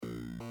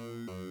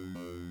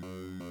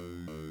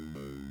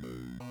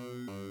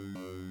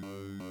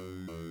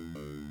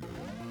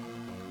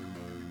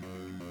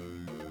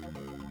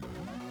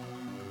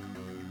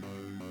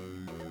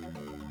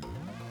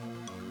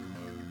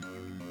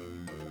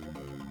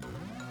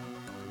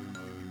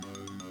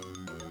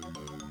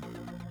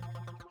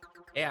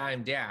Yeah,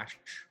 I'm Dash,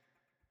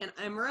 And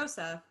I'm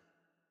Rosa.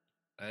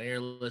 and you're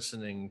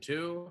listening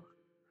to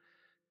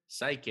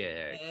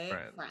Psychic Big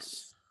Friends.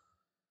 friends.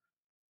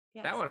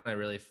 That Yes. one, I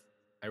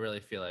really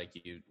feel like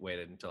you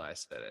waited until I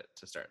said it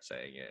to start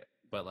saying it,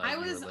 but I like you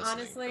were was listening for me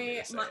honestly,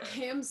 to say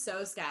it. I am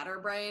so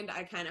scatterbrained.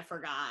 I kind of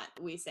forgot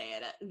we say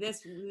it.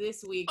 This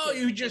week Oh,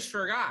 has you just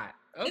forgot.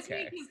 this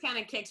week Okay. has kind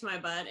of kicked my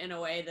butt in a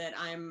way that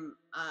I'm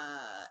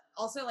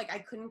also like I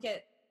couldn't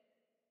get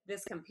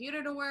this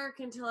computer to work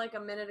until like a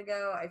minute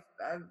ago.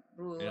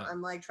 Yeah.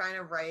 I'm like trying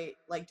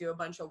to do a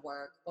bunch of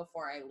work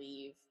before I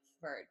leave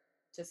for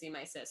to see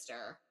my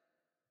sister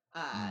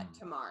Mm.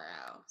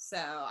 tomorrow. So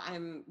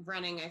I'm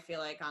running, I feel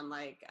like, on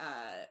my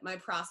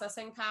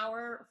processing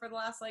power for the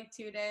last like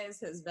 2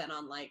 days has been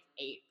on like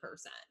 8%.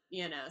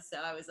 So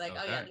I was like,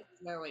 oh yeah, Okay. this is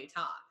where we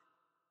talk.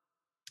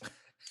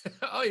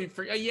 Oh, you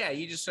forgot. Yeah,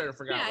 you just sort of Yeah,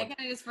 forgot I kind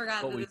of just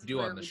forgot what that we this is do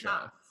where on the we show.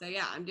 talk. So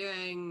yeah, I'm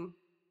doing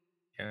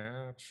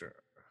Yeah, sure.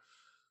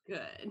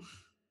 good.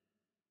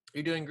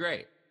 You're doing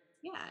great.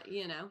 Yeah.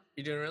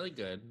 You're doing really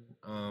good.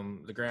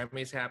 The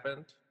Grammys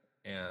happened,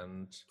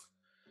 and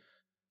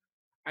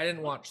I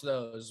didn't watch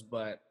those,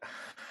 but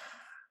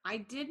I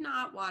did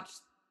not watch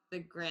the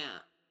okay.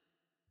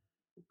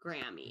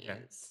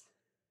 Grammys.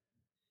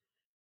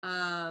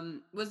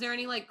 Was there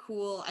any like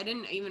cool? I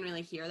didn't even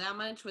really hear that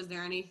much. Was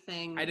there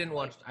anything like? I didn't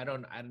watch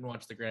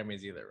the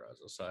Grammys either,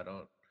 Rosa. So I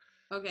don't.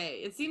 Okay,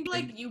 it seemed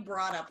And like you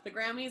brought up the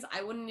Grammys.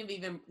 I wouldn't have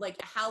even like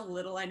how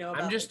little I know about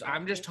the I'm just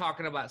Grammys.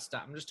 talking about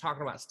stuff. I'm just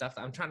talking about stuff.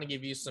 I'm trying to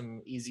give you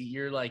some easy.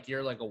 You're like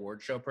a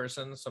word show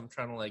person, so I'm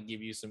trying to like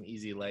give you some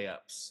easy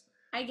layups.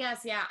 I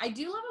guess, yeah. I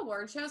do love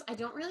award shows. I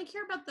don't really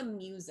care about the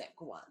music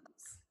ones.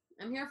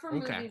 I'm here for Okay,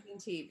 movies and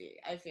TV.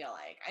 I feel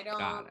like I got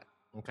don't. it.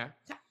 Okay,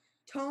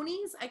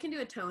 Tonys, I can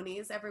do a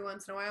Tonys every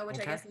once in a while, which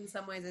I okay, guess in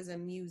some ways is a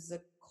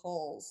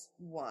musicals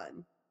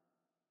one.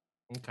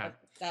 okay.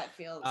 That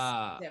feels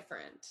Uh,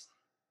 different.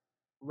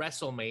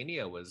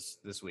 WrestleMania was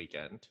this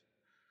weekend.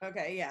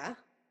 Okay, yeah.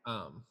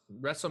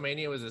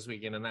 WrestleMania was this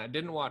weekend, and I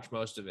didn't watch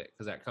most of it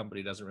because that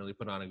company doesn't really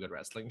put on a good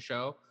wrestling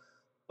show.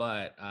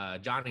 But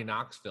Johnny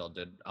Knoxville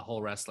did a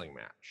whole wrestling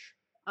match,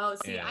 Oh,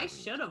 see, I and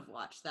should have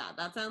watched that.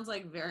 That sounds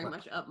like very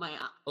much up my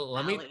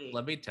alley.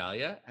 let me tell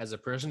you, as a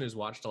person who's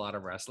watched a lot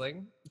of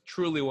wrestling,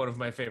 truly one of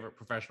my favorite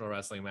professional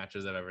wrestling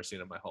matches I've ever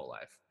seen in my whole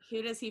life.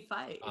 Who does he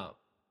fight? Um,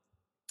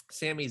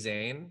 Sami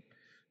Zayn,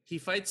 he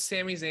fights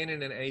Sami Zayn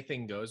in an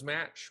anything goes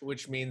match,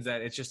 which means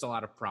that it's just a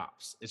lot of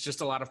props. It's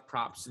just a lot of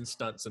props and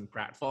stunts and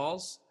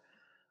pratfalls.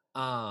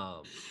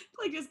 Um,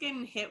 Like just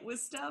getting hit with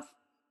stuff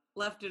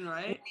left and well,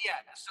 right. yeah,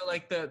 so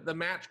like the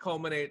match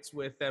culminates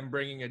with them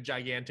bringing a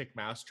gigantic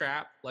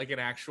mousetrap, like an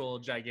actual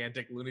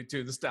gigantic Looney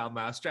Tunes style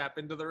mousetrap,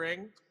 into the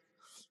ring.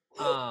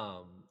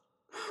 Um,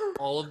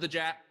 all of the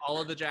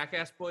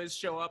Jackass boys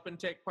show up and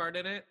take part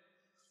in it.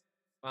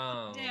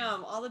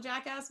 Damn, all the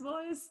Jackass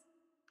boys.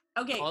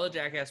 Okay, All the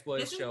Jackass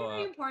boys this is show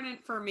very up.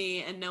 important for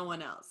me and no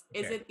one else.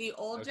 Is Okay, it the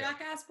old okay.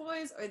 Jackass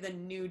boys or the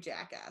new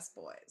Jackass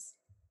boys?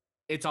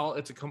 It's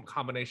a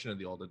combination of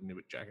the old and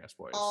new Jackass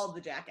boys. All the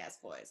Jackass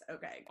boys.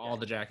 Okay, All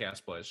good. the Jackass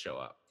boys show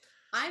up.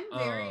 I'm Um,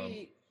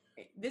 very.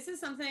 This is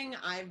something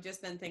I've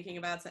just been thinking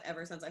about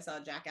ever since I saw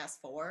Jackass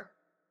 4,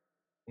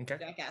 okay.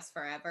 Jackass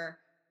Forever.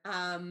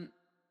 Um,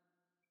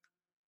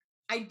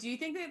 I do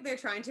think that they're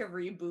trying to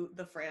reboot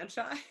the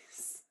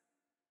franchise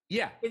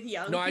Yeah. with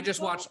young No,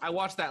 people. I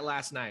watched that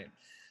last night.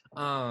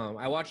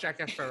 I watched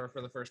Jackass Forever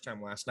for the first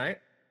time last night,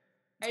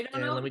 I don't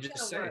and know let if me it's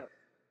just gonna say, work,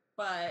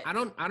 but I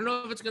don't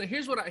know if it's gonna.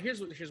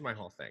 Here's my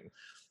whole thing.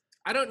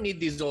 I don't need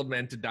these old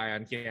men to die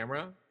on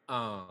camera.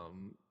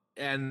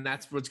 And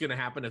that's what's gonna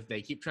happen if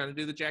they keep trying to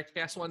do the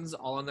Jackass ones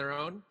all on their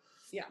own.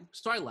 yeah.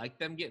 So I like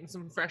them getting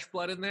some fresh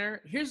blood in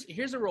there.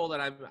 Here's a role that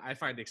I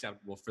find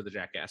acceptable for the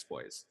Jackass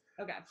boys.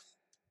 Okay.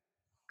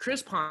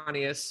 Chris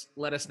Pontius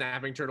let a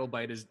snapping turtle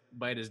bite his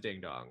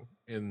ding dong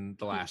in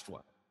the last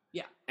one,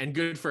 Yeah. and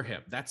good for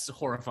him. That's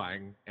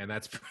horrifying, and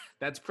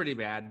that's pretty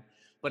bad.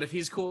 But if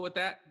he's cool with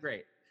that,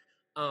 great.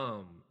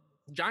 Um,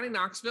 Johnny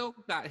Knoxville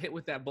got hit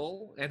with that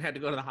bull and had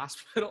to go to the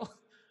hospital.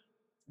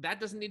 That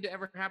doesn't need to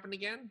ever happen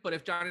again. But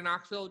if Johnny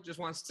Knoxville just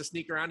wants to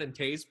sneak around and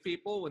tase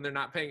people when they're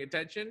not paying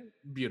attention,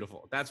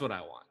 beautiful. That's what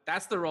I want.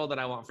 That's the role that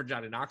I want for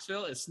Johnny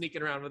Knoxville, is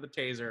sneaking around with a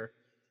taser,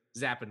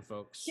 zapping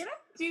folks. Can I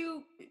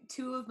do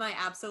two of my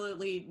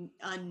absolutely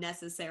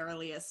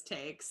unnecessariest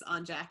takes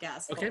on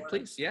Jackass 4? Okay,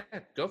 please. Yeah,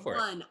 go for it.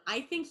 One,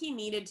 I think he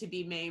needed to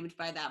be maimed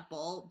by that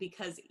bull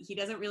because he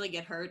doesn't really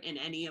get hurt in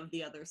any of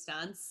the other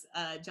stunts,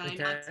 Johnny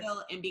Okay.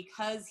 Knoxville. And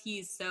because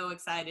he's so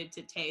excited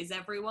to tase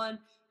everyone,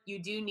 you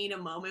do need a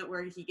moment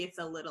where he gets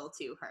a little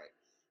too hurt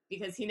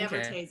because he never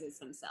Okay. tases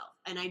himself.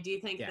 And I do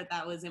think Yeah. that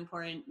that was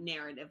important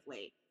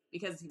narratively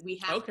because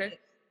Okay.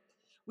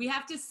 we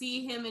have to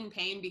see him in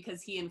pain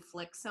because he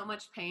inflicts so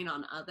much pain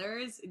on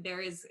others. There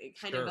is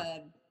kind of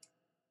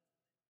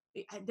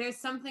Sure. there's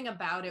something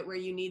about it where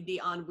you need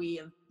the ennui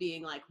of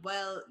being like,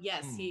 well,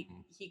 yes, he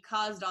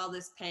caused all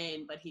this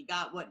pain, but he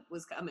got what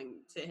was coming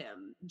to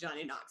him,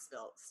 Johnny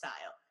Knoxville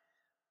style.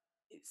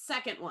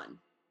 Second one,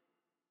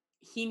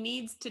 he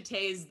needs to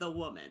tase the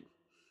woman.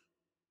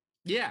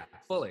 Yeah,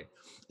 fully.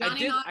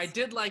 Johnny I Knoxville.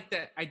 did like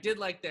that. I did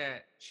like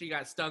that she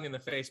got stung in the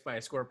face by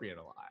a scorpion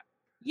a lot.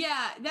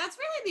 Yeah, that's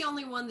really the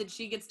only one that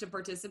she gets to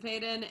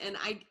participate in. And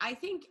I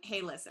think,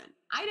 hey, listen,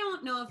 I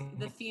don't know if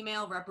the Mhm.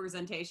 female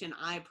representation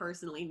I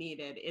personally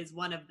needed is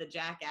one of the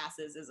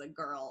jackasses as a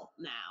girl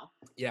now.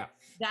 Yeah.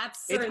 That's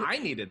It's certainly, I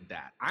needed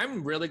that.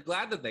 I'm really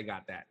glad that they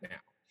got that now.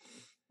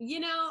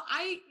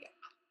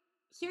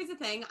 here's the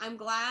thing. I'm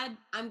glad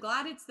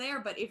it's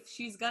there, but if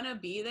she's gonna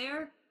be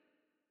there,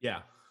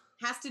 Yeah.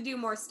 has to do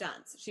more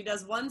stunts. She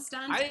does one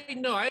stunt. I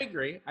no, I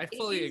agree. I It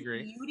fully is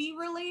agree. beauty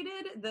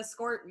related.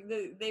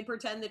 They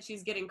pretend that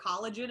she's getting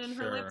collagen in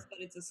her lips, Sure. but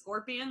it's a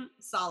scorpion.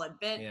 Solid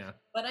bit. Yeah.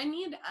 But I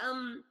need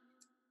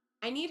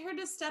her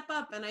to step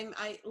up, and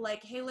I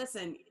like, hey,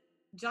 listen,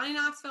 Johnny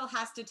Knoxville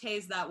has to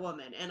tase that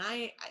woman, and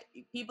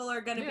people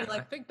are gonna be Yeah, I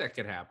like, think that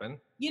could happen.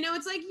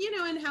 it's like,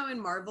 in how in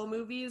Marvel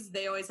movies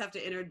they always have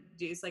to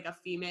introduce like a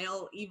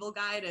female evil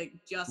guy to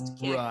just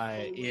kick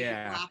Right. holy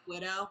Yeah. Black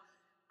Widow.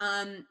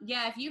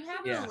 Yeah, if you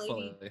have Yeah, a lady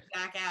fully.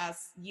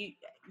 jackass, you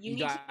You need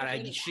to got get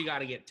rid of she that. got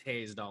to get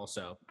tased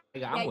also.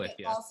 Yeah, Yeah, I'm you with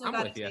you. also I'm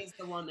got with to you. tase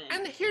the woman.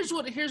 And here's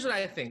what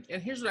I think.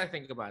 And here's what I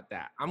think about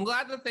that. I'm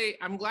glad that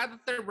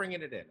they're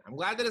bringing it in. I'm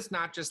glad that it's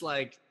not just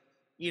like,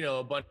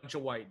 a bunch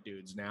of white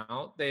dudes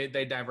now. They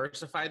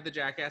diversified the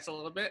Jackass a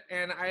little bit,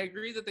 and I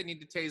agree that they need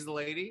to tase the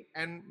lady.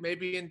 And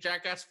maybe in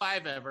Jackass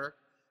 5 ever,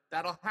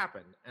 that'll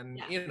happen. And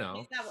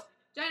Yeah,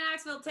 Johnny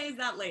Knoxville tase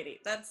that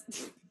lady.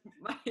 That's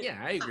yeah,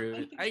 I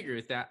agree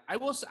with that.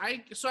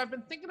 So I've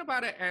been thinking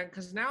about it, and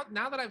because now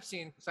that I've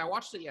seen, because I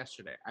watched it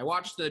yesterday, I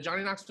watched the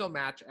Johnny Knoxville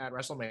match at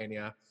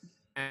WrestleMania,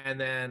 and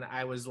then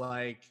I was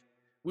like,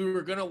 we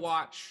were gonna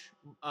watch.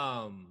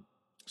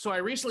 So I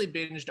recently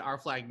binged Our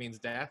Flag Means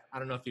Death. I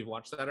don't know if you've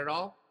watched that at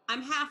all.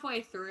 I'm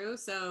halfway through,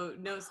 so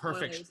no spoilers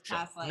Perfect show.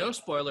 past like No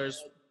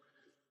spoilers.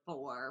 4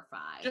 or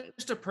 5.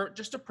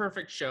 Just a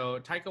perfect show.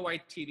 Taika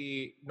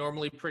Waititi,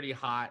 normally pretty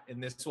hot, in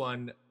this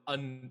one,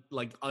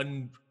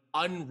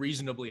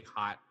 unreasonably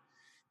hot.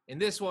 In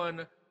this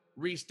one,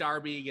 Reese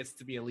Darby gets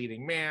to be a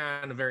leading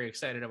man. I'm very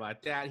excited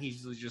about that.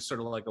 He's just sort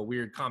of like a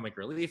weird comic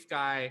relief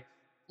guy.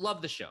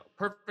 Love the show.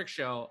 Perfect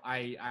show.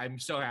 I'm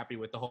so happy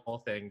with the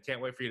whole thing.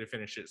 Can't wait for you to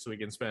finish it so we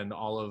can spend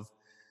all of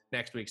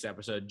next week's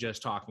episode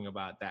just talking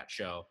about that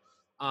show.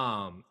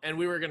 And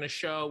we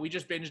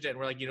just binged it, and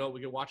we're like, we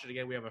could watch it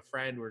again. We have a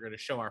friend. We're going to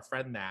show our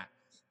friend that.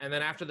 And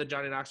then after the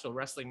Johnny Knoxville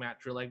wrestling match,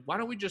 we're like, why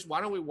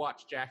don't we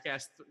watch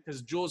Jackass?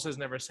 Because Jules had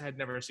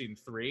never seen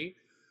 3.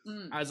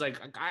 I was like,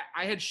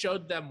 I had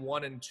showed them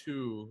 1 and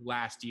 2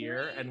 last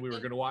year, and we were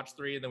going to watch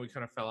 3, and then we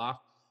kind of fell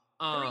off.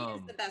 3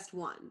 is the best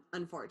one,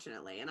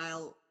 unfortunately, and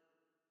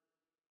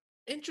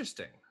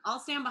Interesting. I'll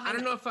stand behind. I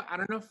don't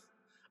know if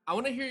I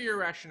want to hear your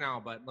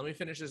rationale, but let me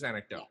finish this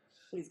anecdote. Yeah,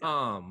 please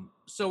go.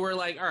 So we're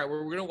like, all right,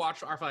 we're going to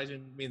watch Our Flag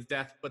Means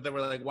Death, but then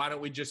we're like, why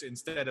don't we just,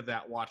 instead of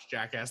that, watch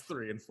Jackass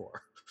 3 and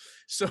 4?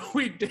 So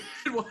we did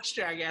watch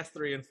Jackass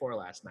 3 and 4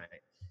 last night.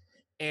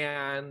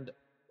 And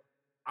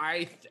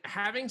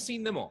having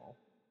seen them all,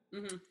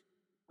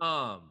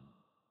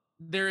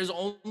 there is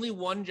only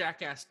one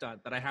Jackass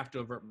stunt that I have to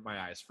avert my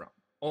eyes from.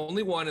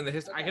 Only one in the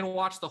history. Okay. I can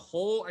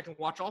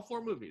watch all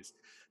 4 movies.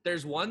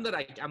 There's one that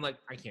I'm like,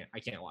 I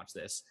can't watch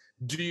this.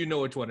 Do you know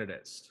which one it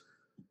is?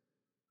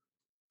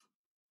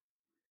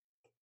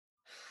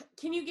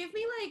 Can you give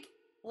me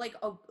like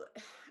a,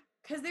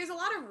 because there's a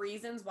lot of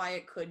reasons why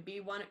it could be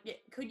one.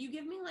 Could you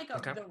give me like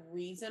the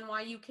reason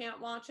why you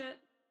can't watch it?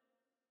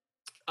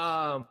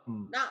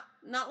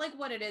 Not like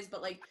what it is,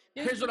 but like,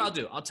 here's what I'll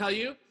do. I'll tell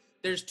you.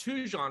 There's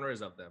 2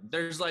 genres of them.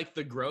 There's like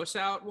the gross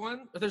out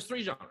one. There's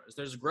 3 genres.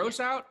 There's gross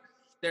out,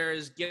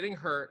 there's getting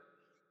hurt,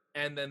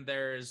 and then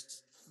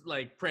there's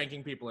like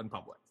pranking people in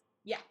public.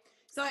 Yeah.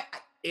 So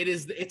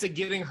it's a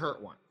getting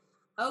hurt one.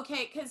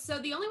 Okay, because so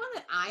the only one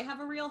that I have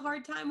a real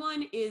hard time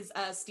on is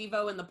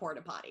Steve-O in the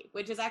porta potty,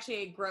 which is actually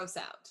a gross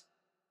out.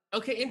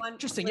 Okay,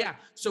 interesting. Yeah.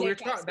 So we're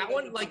talking that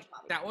one, like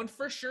that one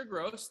for sure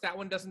gross. That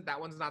one's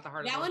not the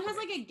hardest. That one has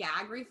like a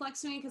gag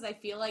reflex to me because I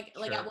feel like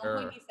sure. At one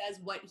point he says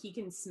what he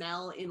can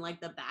smell in like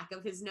the back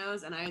of his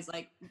nose, and I was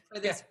like, for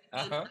this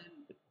reason, I'm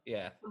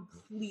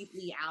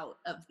completely out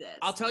of this.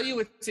 I'll tell you,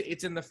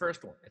 it's in the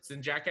first one. It's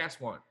in Jackass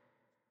 1.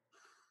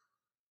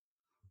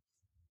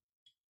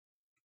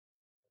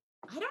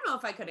 I don't know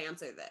if I could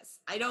answer this.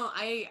 I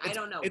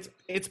don't know.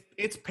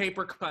 It's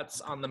paper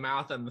cuts on the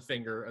mouth and the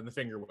finger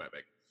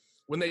webbing.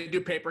 When they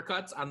do paper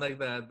cuts on like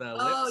the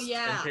lips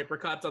and paper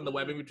cuts on the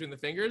webbing between the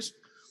fingers,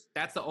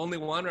 that's the only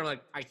one where I'm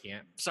like, I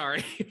can't.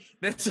 Sorry.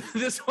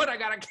 this one I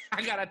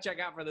gotta check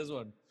out for this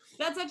one.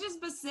 That's such a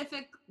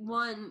specific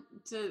one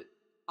to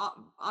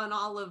on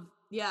all of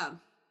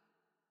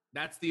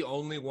That's the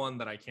only one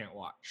that I can't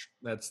watch.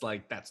 That's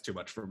too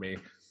much for me.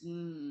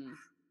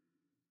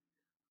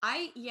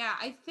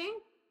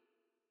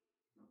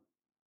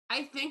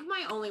 I think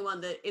my only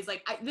one that is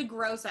like the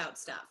gross out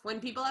stuff.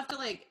 When people have to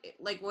like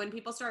when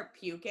people start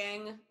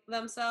puking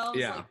themselves,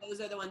 like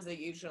those are the ones that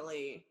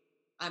usually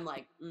I'm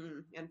like,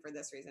 and for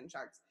this reason,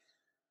 sharks,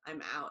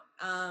 I'm out.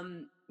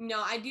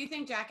 No, I do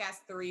think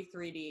Jackass 3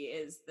 3D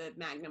is the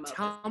magnum opus.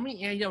 Tell me,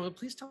 yeah, but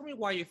please tell me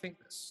why you think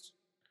this.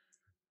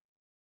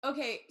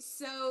 Okay,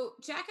 so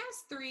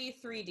Jackass 3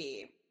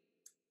 3D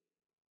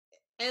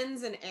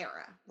ends an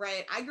era,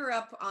 right? I grew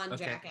up on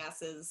Okay.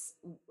 Jackass's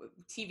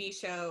TV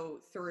show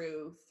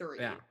through 3.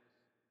 Yeah.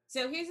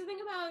 So here's the thing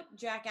about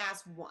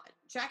Jackass 1.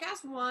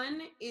 Jackass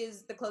 1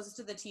 is the closest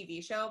to the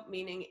TV show,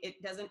 meaning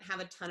it doesn't have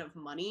a ton of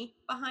money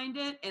behind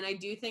it. And I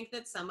do think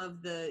that some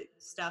of the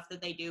stuff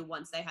that they do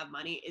once they have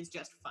money is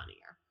just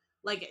funnier.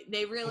 Like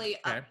they really,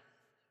 Okay.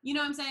 you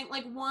know what I'm saying?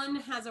 Like 1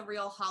 has a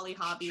real Holly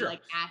Hobby, Sure.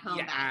 like at home.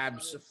 Yeah,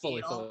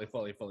 absolutely,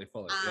 fully.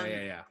 Um,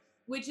 Yeah.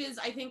 Which is,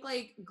 I think,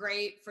 like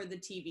great for the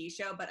TV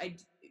show, but I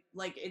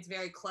like it's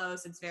very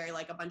close. It's very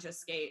like a bunch of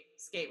skate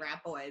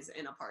rap boys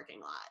in a parking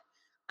lot.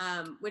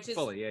 Which is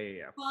Fully,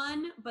 yeah.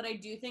 fun, but I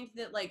do think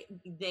that like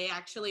they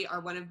actually are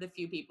one of the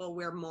few people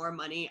where more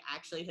money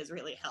actually has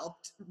really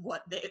helped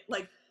what they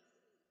like,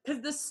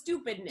 because the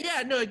stupidness.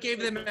 Yeah, no, it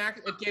gave them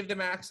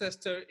access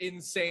to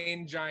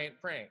insane giant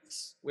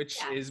pranks, which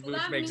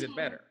makes it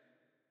better.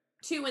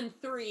 2 and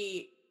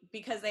 3,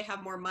 because they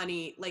have more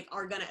money, like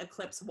are gonna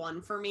eclipse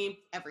 1 for me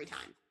every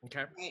time.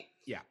 Okay. Right?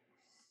 Yeah.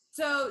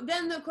 So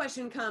then the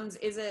question comes: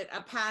 is it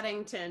a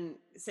Paddington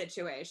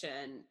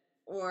situation?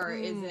 Or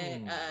is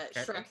it a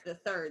Shrek the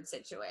Third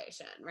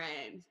situation,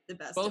 right? The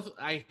best. Both.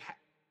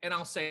 And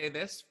I'll say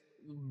this: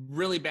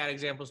 really bad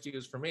examples to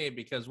use for me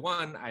because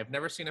 1, I've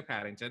never seen a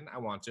Paddington. I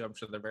want to. I'm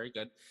sure they're very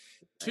good.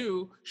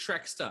 2,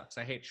 Shrek sucks.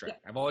 I hate Shrek.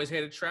 Yep. I've always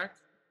hated Shrek.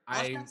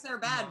 All Shreks are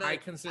bad, but I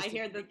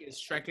hear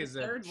Shrek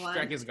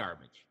is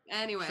garbage.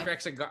 Anyway,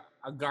 Shrek's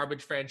a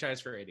garbage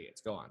franchise for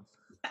idiots. Go on.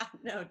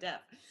 No,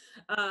 Def.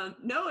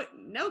 No.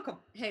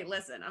 Hey,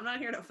 listen, I'm not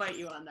here to fight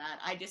you on that.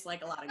 I just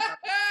like a lot of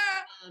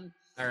garbage.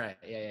 All right.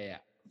 Yeah.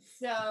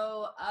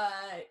 So,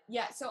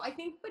 so I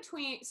think 2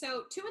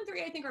 and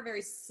 3, I think are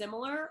very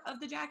similar of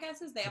the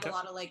Jackasses. They have a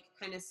lot of like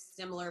kind of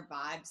similar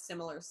vibes,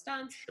 similar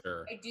stunts.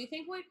 Sure. I do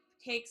think what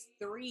takes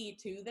 3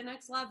 to the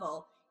next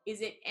level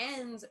is it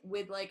ends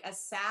with like a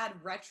sad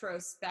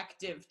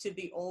retrospective to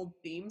the old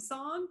theme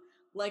song,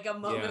 like a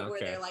moment where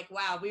they're like,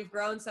 wow, we've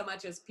grown so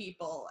much as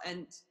people,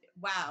 and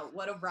wow,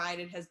 what a ride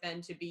it has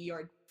been to be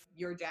your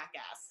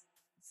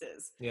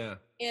jackasses. Yeah.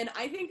 And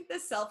I think the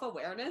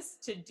self-awareness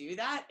to do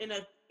that in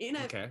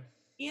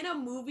a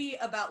movie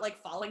about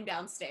like falling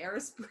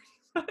downstairs, pretty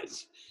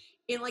much,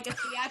 in like a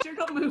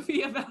theatrical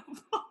movie about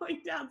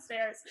falling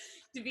downstairs,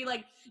 to be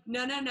like,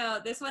 no,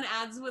 this one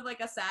adds with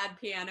like a sad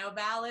piano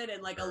ballad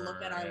and like a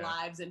look at our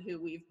lives and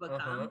who we've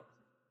become.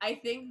 I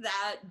think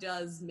that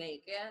does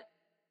make it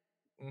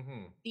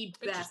the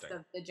best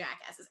of the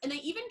Jackasses. And they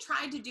even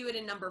tried to do it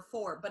in number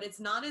 4, but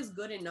it's not as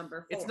good in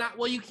number 4. It's not.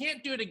 Well, you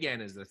can't do it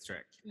again is the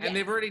trick. And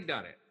they've already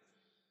done it.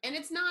 And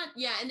it's not,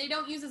 and they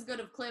don't use as good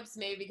of clips,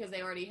 maybe because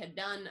they already had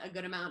done a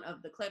good amount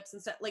of the clips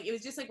and stuff. Like, it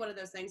was just like one of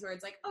those things where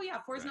it's like, oh yeah,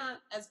 4's not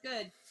as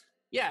good.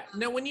 Yeah.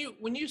 Now, when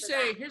you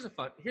say here's a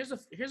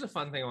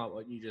fun thing about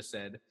what you just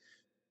said,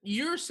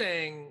 you're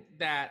saying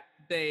that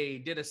they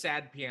did a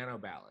sad piano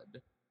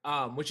ballad,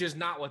 which is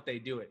not what they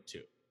do it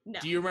to. No.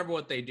 Do you remember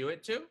what they do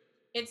it to?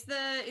 It's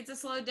a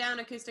slowed down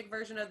acoustic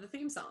version of the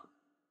theme song.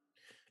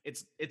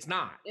 It's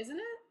not. Isn't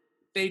it?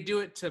 They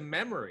do it to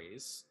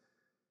Memories.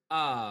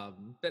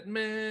 That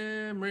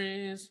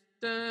memories,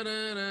 da,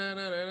 da, da,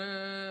 da,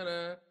 da,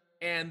 da,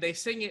 and they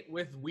sing it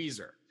with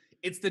Weezer.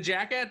 It's the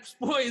Jackass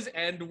Boys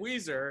and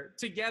Weezer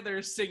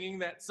together singing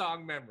that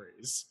song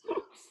Memories,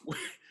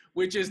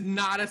 which is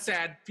not a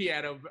sad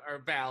piano or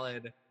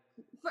ballad.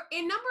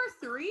 In number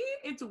 3,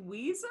 it's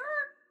Weezer?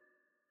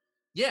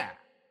 Yeah,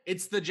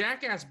 it's the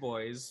Jackass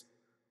Boys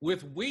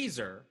with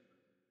Weezer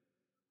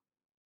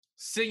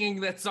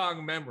singing that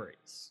song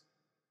Memories.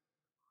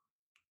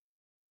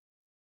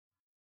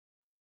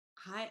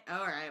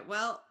 All right.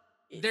 Well,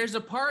 there is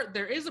a part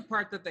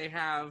that they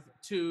have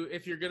to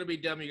 "If You're Gonna Be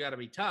Dumb, You Gotta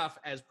Be Tough,"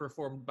 as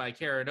performed by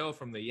Karen O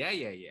from the Yeah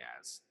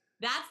Yeahs.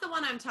 That's the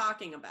one I'm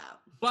talking about.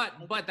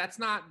 But that's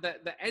not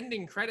the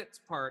ending credits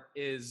part.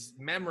 Is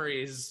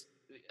Memories,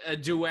 a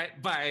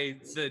duet by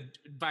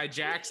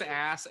Jack's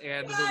ass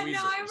and the Weezers.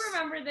 No, I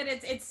remember that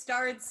it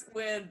starts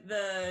with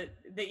the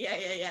Yeah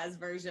Yeahs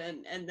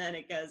version, and then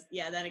it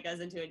goes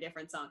into a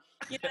different song.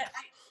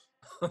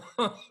 Both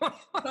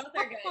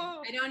are good.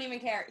 I don't even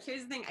care.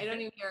 Here's the thing. I don't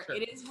even care. Sure.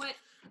 It is what...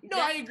 No,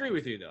 I agree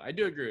with you, though. I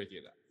do agree with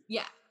you, though.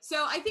 Yeah.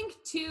 So I think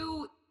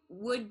 2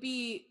 would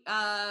be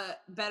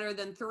better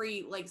than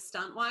 3, like,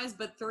 stunt-wise,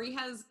 but 3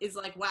 is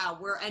like, wow,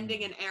 we're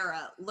ending an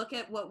era. Look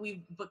at what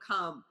we've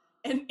become.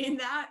 And in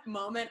that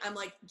moment, I'm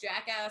like,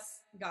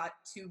 Jackass got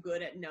too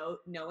good at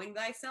knowing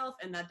thyself,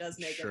 and that does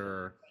make it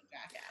a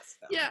Jackass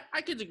film. Yeah,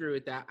 I could agree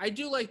with that. I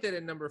do like that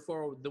in number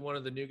 4, one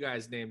of the new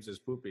guys' names is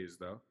Poopies,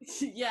 though.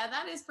 Yeah,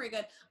 that is pretty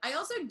good. I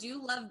also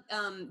do love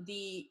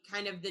the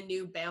kind of the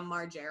new Bam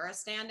Margera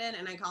stand-in,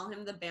 and I call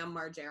him the Bam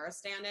Margera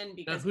stand-in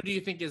because... Now, who do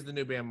you think is the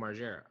new Bam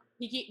Margera?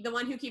 The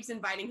one who keeps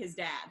inviting his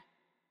dad.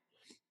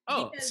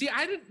 Oh, because... see,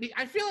 I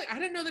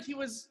didn't know that he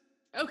was...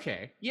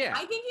 Okay, yeah.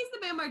 I think he's the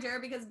Bam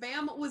Margera because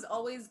Bam was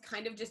always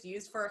kind of just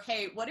used for,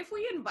 hey, what if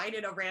we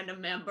invited a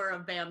random member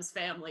of Bam's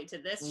family to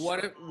this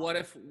what show?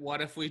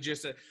 what if we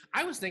just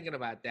I was thinking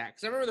about that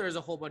because I remember there was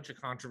a whole bunch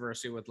of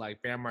controversy with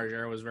like Bam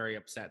Margera was very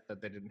upset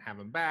that they didn't have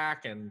him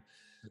back, and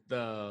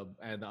the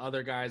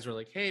other guys were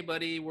like, hey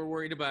buddy, we're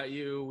worried about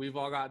you, we've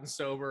all gotten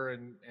sober,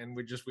 and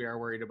we are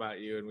worried about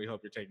you, and we hope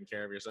you're taking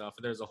care of yourself.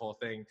 And there's a whole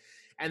thing.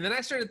 And then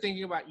I started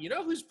thinking about,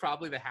 who's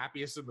probably the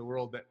happiest in the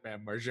world that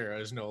Bam Margera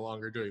is no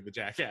longer doing the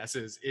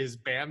Jackasses is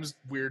Bam's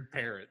weird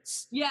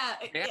parents. Yeah,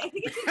 I think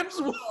it's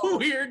Bam's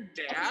weird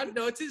dad.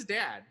 No, it's his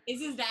dad. Is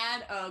his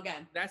dad? Oh, okay.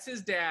 That's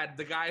his dad,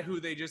 the guy who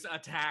they just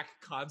attack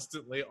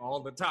constantly all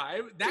the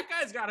time. That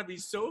guy's got to be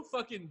so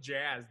fucking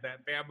jazzed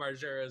that Bam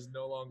Margera is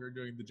no longer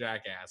doing the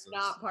Jackasses.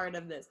 Not part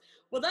of this.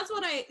 Well, that's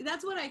what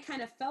I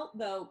kind of felt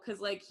though,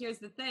 because like here's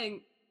the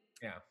thing.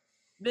 Yeah.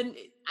 Then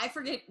I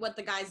forget what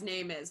the guy's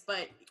name is,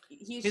 but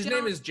his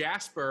name is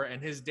Jasper,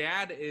 and his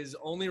dad is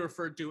only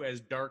referred to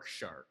as Dark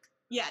Shark.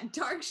 Yeah,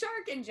 Dark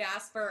Shark and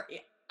Jasper.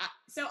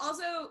 So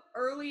also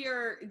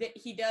earlier that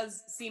he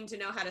does seem to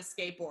know how to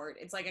skateboard.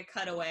 It's like a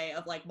cutaway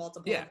of like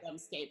multiple of them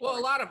skateboard. Well,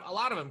 a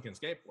lot of them can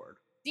skateboard.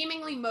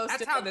 Seemingly most.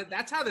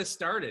 That's how this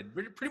started.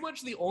 Pretty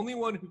much the only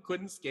one who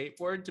couldn't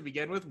skateboard to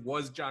begin with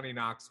was Johnny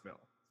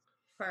Knoxville.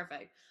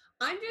 Perfect.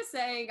 I'm just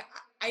saying,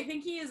 I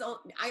think he is.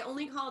 I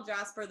only call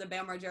Jasper the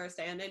Bam Margera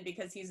stand-in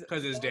because his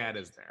dad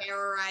is there.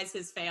 Terrorize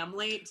his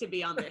family to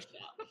be on this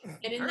show,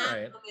 and in that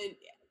moment,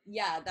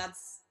 yeah,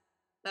 that's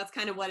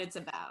kind of what it's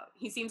about.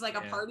 He seems like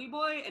a party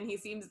boy, and he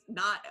seems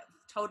not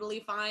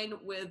totally fine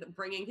with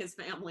bringing his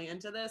family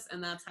into this,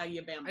 and that's how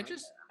you Bam Margera.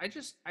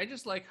 I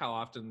just like how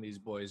often these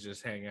boys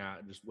just hang out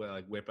and just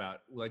whip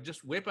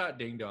out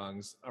ding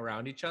dongs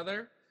around each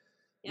other,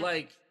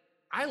 like.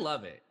 I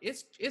love it.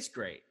 It's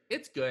great.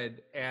 It's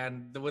good.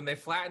 And when they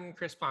flatten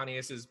Chris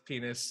Pontius's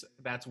penis,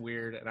 that's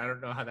weird. And I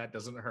don't know how that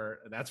doesn't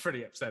hurt. That's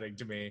pretty upsetting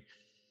to me.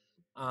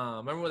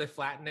 Remember when they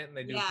flatten it and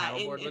they do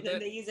paddleboard with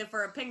it? They use it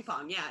for a ping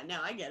pong. Yeah,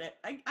 no, I get it.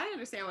 I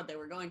understand what they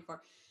were going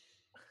for.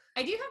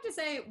 I do have to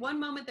say one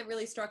moment that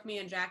really struck me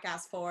in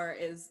Jackass 4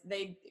 is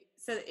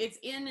so it's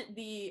in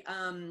the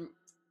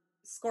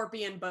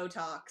Scorpion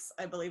Botox,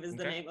 I believe is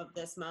the name of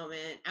this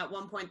moment. At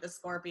one point, the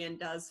Scorpion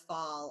does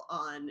fall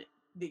on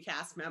the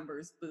cast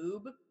member's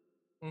boob.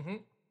 Mm-hmm.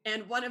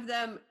 And one of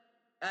them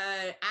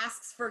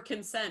asks for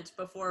consent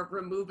before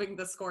removing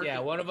the Scorpion. Yeah,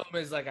 one of them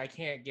is like, I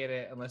can't get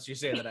it unless you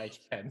say that I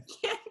can.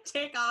 Can't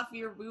take off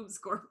your boob,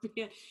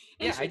 Scorpion.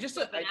 And I just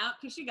out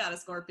because she got a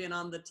Scorpion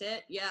on the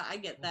tit. Yeah, I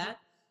get that.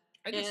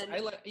 I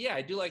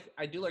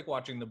do like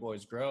watching the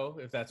boys grow,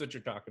 if that's what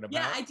you're talking about.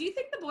 Yeah, I do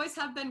think the boys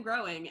have been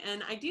growing,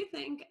 and I do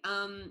think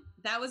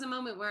that was a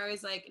moment where I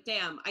was like,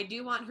 damn, I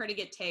do want her to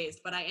get tased,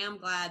 but I am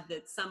glad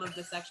that some of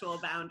the sexual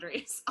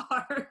boundaries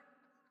are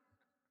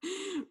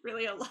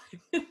really alive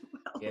and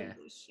well in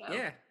this show.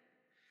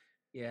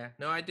 Yeah.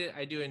 No, I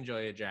do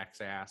enjoy a Jack's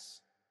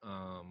ass.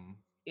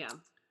 Yeah.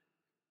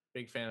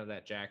 Big fan of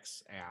that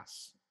Jack's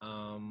ass.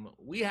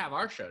 We have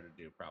our show to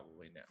do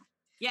probably now.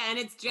 Yeah, and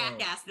it's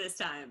Jackass this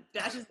time.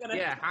 Dash is gonna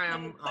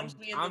punch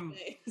me in the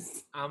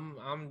face.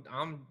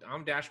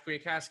 I'm Dash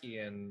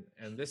Kwiatkowski,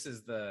 and this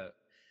is the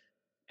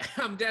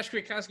I'm Dash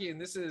Kwiatkowski,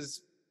 and this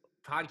is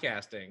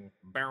podcasting.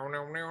 I got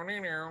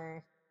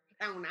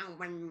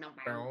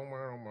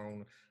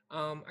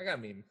a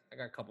meme. I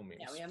got a couple memes.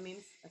 Yeah, we have memes.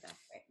 Okay,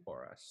 great.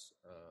 For us.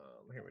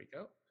 Here we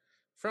go.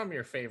 From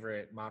your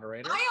favorite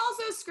moderator. I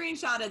also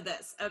screenshotted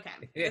this. Okay.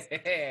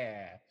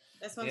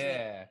 This one's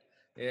good.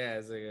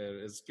 Yeah,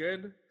 it's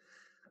good.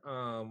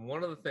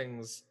 One of the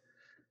things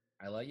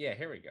I like,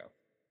 here we go.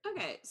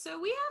 Okay, so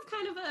we have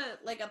kind of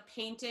a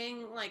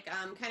painting,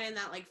 kind of in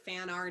that like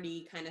fan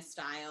arty kind of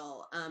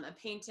style, a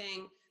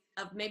painting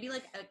of maybe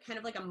like a kind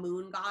of like a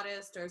moon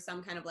goddess or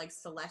some kind of like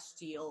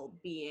celestial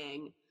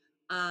being,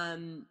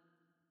 and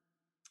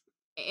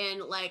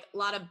like a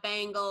lot of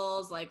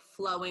bangles, like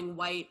flowing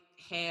white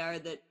hair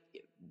that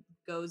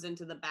goes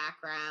into the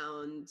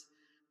background.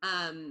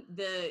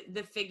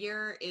 The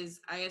figure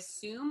is, I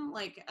assume,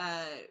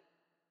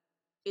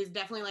 is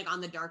definitely like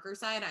on the darker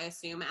side. I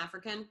assume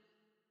African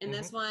in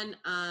this one.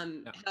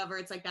 However,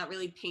 it's like that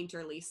really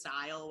painterly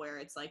style where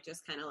it's like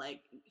just kind of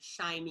like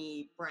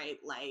shiny, bright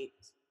light,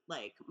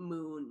 like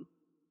moon.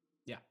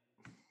 Yeah.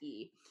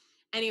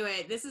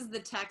 Anyway, this is the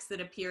text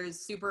that appears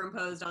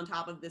superimposed on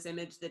top of this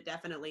image that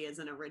definitely is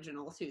an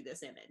original to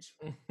this image.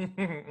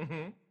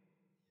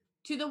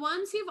 To the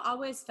ones who've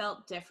always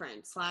felt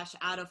different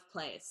 / out of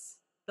place,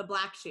 the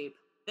black sheep,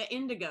 the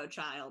indigo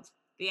child,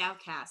 the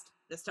outcast,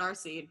 the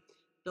starseed,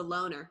 the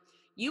loner.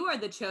 You are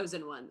the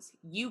chosen ones.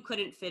 You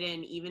couldn't fit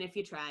in even if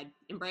you tried.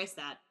 Embrace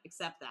that.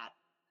 Accept that.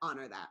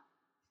 Honor that.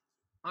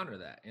 Honor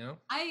that,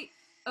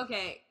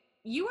 Okay.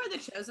 You are the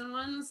chosen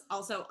ones,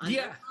 also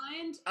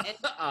underlined. Yeah.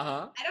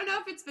 I don't know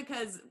if it's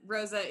because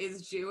Rosa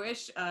is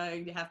Jewish.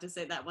 You have to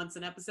say that once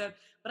an episode.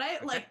 But I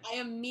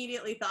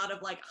immediately thought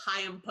of like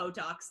Chaim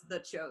Potok's The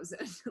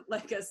Chosen.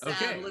 Like a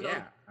sad little...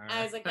 Yeah.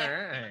 I was like,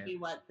 that can't be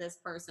what this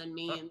person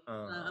means.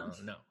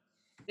 No.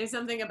 There's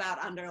something about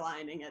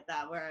underlining it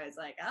that where I was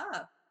like,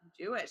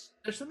 Jewish.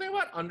 There's something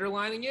about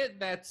underlining it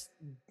that's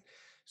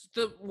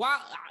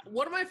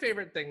one of my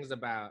favorite things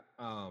about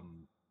a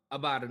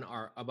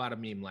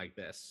meme like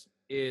this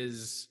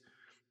is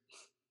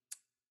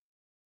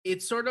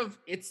it's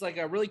like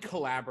a really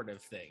collaborative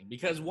thing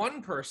because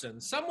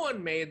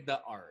someone made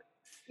the art.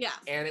 Yeah.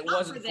 And it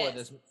wasn't for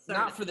this,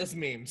 not for this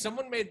meme.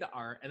 Someone made the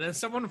art, and then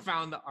someone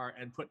found the art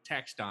and put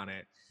text on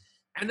it.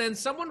 And then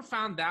someone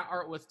found that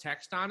art with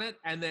text on it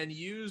and then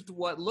used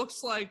what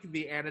looks like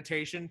the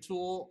annotation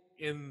tool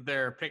in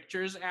their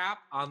pictures app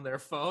on their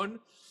phone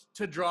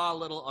to draw a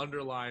little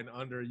underline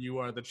under "You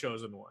are the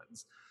chosen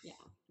ones." Yeah.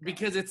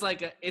 Because it's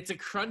a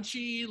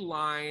crunchy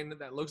line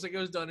that looks like it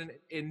was done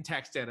in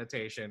text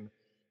annotation.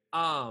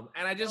 And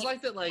I just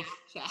like that, like,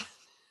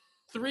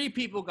 3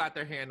 people got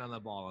their hand on the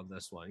ball on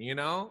this one, you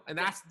know? And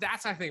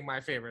that's I think my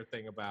favorite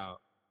thing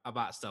about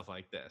stuff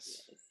like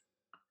this. Yes.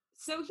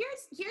 So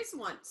here's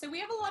one. So we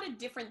have a lot of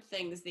different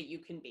things that you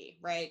can be,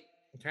 right?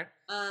 Okay.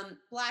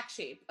 Black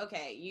sheep.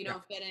 Okay, you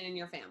don't fit in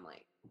your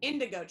family.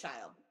 Indigo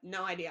child.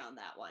 No idea on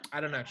that one. I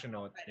don't actually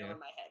know what. Right over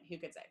my head. Who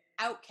could say?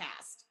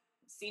 Outcast.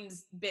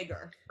 Seems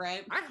bigger,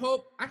 right? I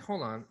hope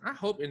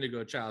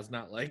Indigo child's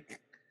not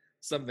like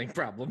something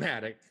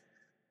problematic.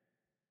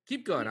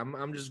 Keep going.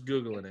 I'm just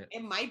Googling it.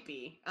 It might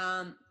be.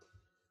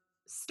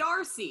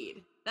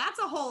 Starseed. That's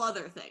a whole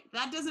other thing.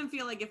 That doesn't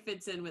feel like it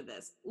fits in with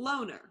this.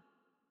 Loner.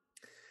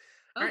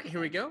 All right, here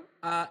we go.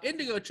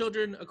 Indigo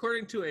children,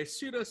 according to a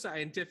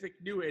pseudoscientific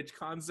New Age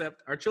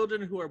concept, are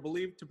children who are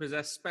believed to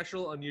possess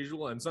special,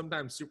 unusual, and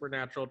sometimes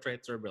supernatural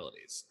traits or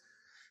abilities.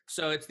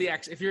 So it's the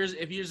X. If you're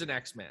an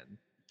X-Men.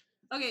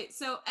 Okay,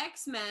 so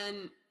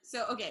X-Men.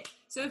 So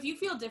if you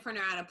feel different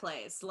or out of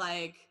place,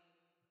 like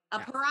a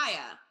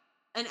pariah,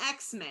 an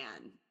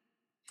X-Man,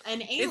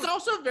 an alien. It's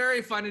also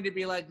very funny to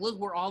be like, look,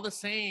 we're all the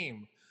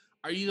same.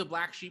 Are you the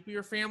black sheep of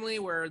your family,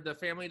 where the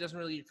family doesn't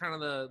really, you're kind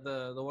of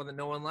the one that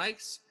no one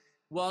likes?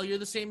 Well, you're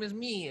the same as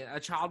me, a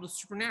child with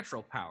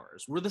supernatural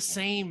powers. We're the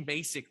same,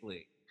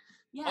 basically.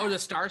 Yeah. Oh, the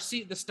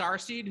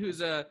Starseed, who's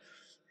a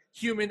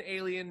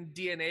human-alien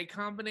DNA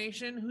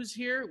combination, who's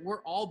here.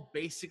 We're all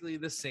basically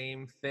the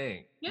same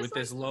thing just with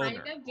this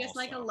loner. Kind of just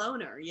like a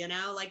loner, you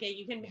know? Like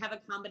you can have a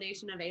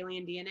combination of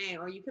alien DNA,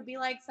 or you could be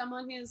like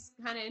someone who's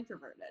kind of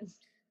introverted.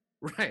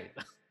 Right.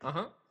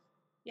 Uh-huh.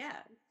 Yeah.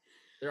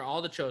 They're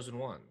all the chosen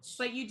ones.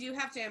 But you do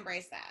have to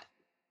embrace that.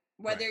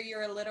 Whether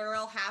you're a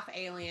literal half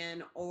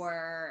alien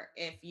or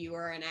if you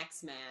are an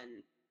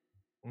X-Men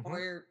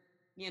or,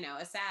 you know,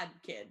 a sad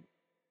kid,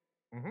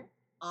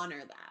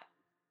 honor that.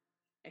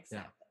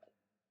 Accept it.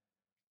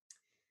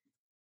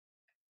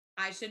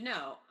 I should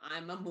know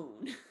I'm a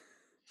moon.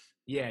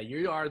 Yeah,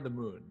 you are the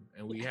moon,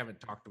 and we haven't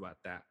talked about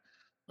that.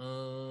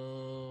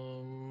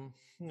 I'm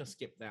going to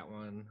skip that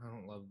one. I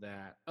don't love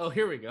that. Oh,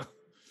 here we go.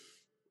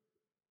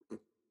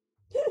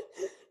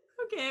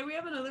 Okay, we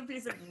have another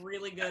piece of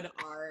really good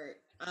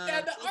art.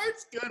 Yeah, the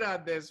art's good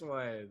on this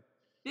one.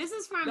 This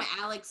is from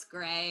Alex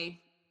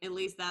Gray. At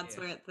least that's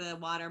where the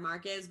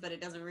watermark is, but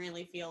it doesn't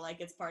really feel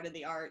like it's part of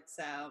the art,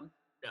 so.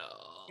 No,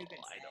 I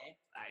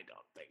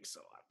don't think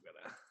so. I'm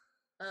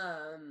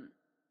gonna.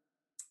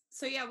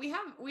 So yeah, we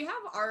have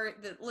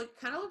art that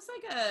kind of looks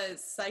like a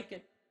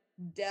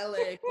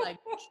psychedelic, like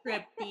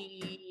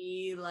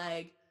trippy,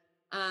 like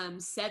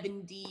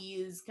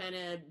 70s kind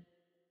of.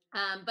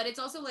 But it's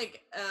also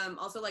like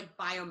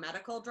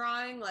biomedical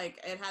drawing. Like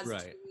it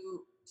has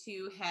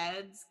two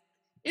heads.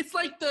 It's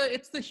like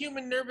the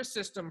human nervous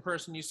system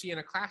person you see in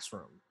a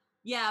classroom.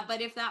 Yeah, but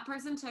if that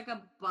person took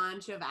a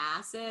bunch of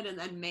acid and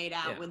then made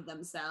out with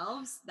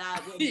themselves,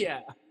 that would be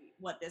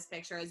what this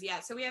picture is.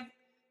 Yeah, so we have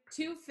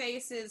 2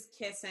 faces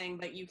kissing,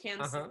 but you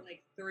can see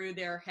like through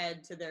their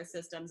head to their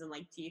systems and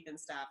like teeth and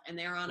stuff, and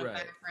they're on a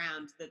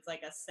background that's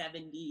like a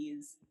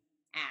 70s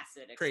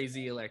acid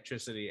crazy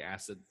electricity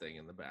acid thing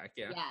in the back.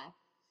 Yeah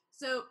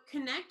So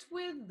connect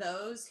with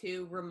those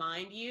who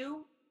remind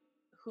you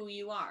who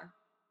you are.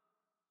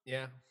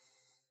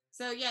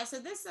 So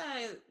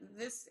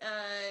this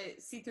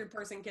see-through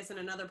person kissing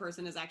another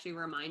person is actually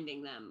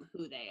reminding them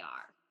who they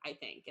are, I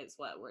think, is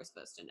what we're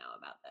supposed to know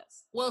about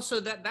this. Well,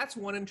 so that's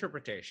one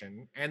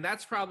interpretation, and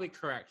that's probably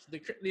correct.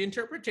 The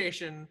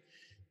interpretation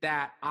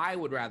that I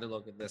would rather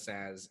look at this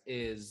as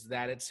is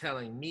that it's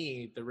telling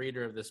me, the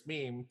reader of this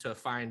meme, to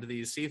find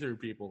these see-through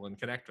people and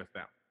connect with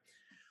them.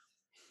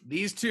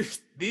 These two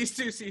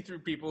see-through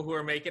people who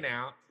are making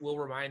out will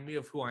remind me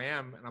of who I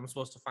am, and I'm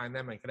supposed to find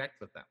them and connect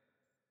with them.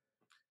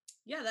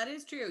 Yeah, that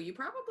is true. You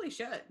probably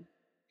should.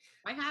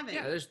 I haven't.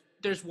 Yeah,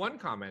 there's one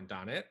comment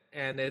on it,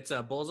 and it's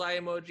a bullseye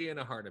emoji and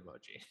a heart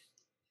emoji.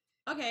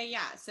 Okay,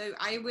 yeah, so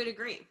I would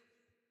agree.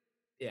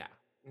 Yeah,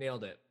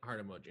 nailed it.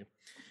 Heart emoji.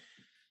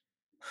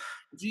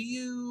 Do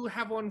you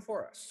have one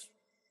for us?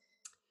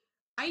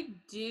 I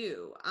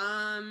do.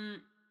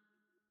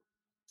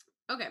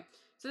 Okay,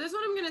 so this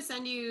one I'm going to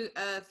send you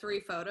 3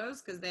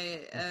 photos because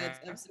they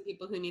have some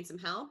people who need some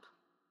help.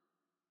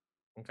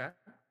 Okay.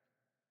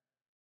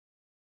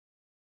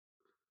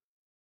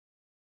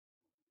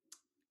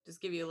 Just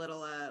give you a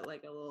little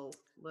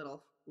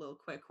little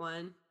quick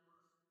one.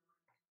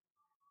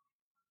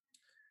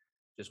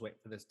 Just wait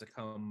for this to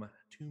come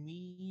to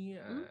me.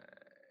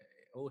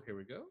 Oh, here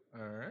we go.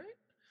 All right.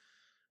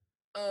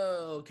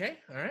 Okay.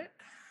 All right.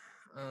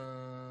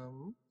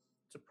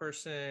 It's a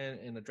person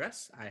in a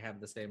dress. I have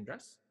the same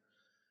dress.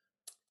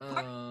 When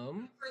I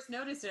first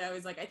noticed it, I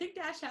was like, I think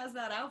Dash has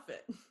that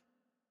outfit.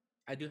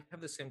 I do have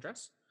the same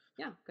dress.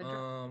 Yeah, good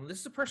dress.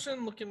 This is a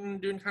person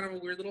doing kind of a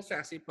weird little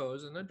sassy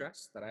pose in a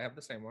dress that I have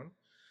the same one.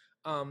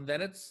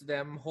 Then it's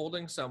them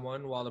holding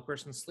someone while the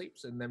person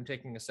sleeps and them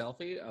taking a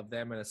selfie of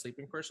them and a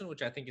sleeping person,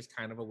 which I think is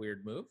kind of a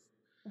weird move.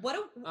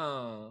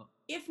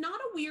 If not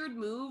a weird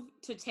move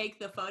to take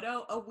the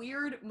photo, a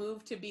weird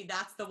move to be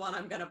that's the one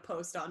I'm going to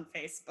post on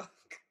Facebook.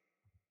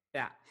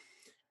 Yeah.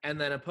 And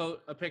then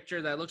a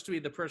picture that looks to be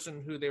the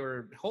person who they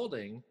were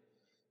holding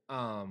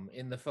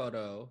in the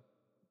photo,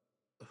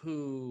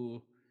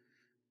 who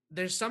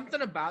there's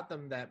something about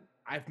them that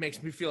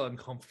makes me feel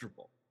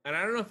uncomfortable. And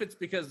I don't know if it's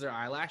because their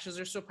eyelashes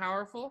are so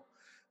powerful,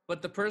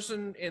 but the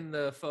person in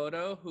the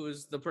photo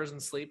who's the person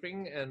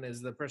sleeping and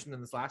is the person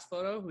in this last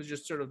photo who's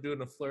just sort of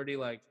doing a flirty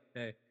like,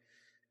 hey,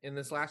 in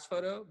this last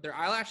photo, their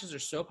eyelashes are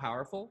so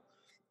powerful,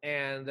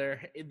 and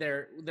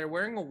they're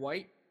wearing a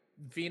white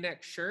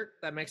V-neck shirt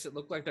that makes it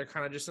look like they're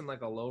kind of just in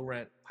like a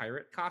low-rent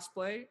pirate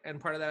cosplay,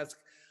 and part of that is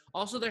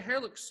also their hair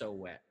looks so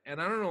wet,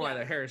 and I don't know why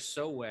their hair is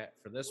so wet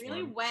for this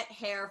really one. Wet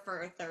hair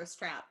for a thirst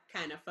trap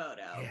kind of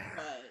photo.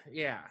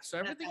 Yeah. So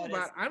everything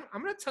about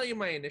I'm going to tell you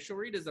my initial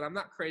read is that I'm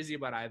not crazy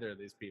about either of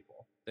these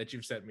people that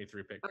you've sent me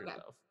 3 pictures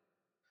of.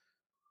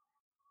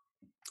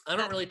 I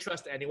don't really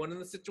trust anyone in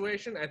the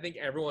situation. I think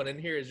everyone in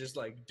here is just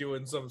like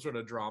doing some sort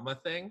of drama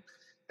thing.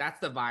 That's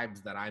the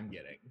vibes that I'm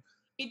getting.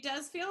 It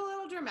does feel a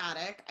little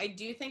dramatic. I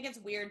do think it's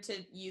weird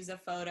to use a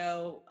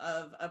photo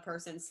of a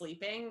person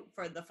sleeping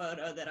for the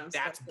photo that I'm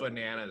That's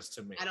bananas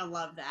to me. I don't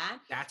love that.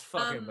 That's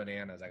fucking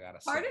bananas, I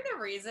gotta say. Part of the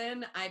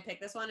reason I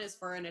picked this one is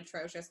for an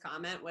atrocious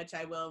comment, which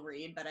I will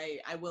read, but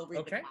I will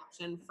read the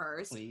caption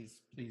first.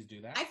 Please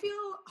do that. I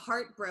feel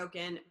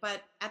heartbroken,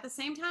 but at the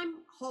same time,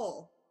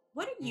 whole.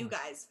 What do you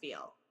guys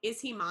feel?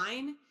 Is he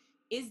mine?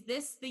 Is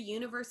this the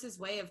universe's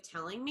way of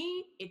telling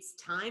me it's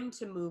time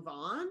to move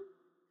on?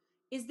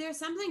 Is there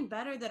something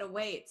better that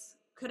awaits?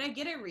 Could I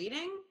get a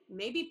reading?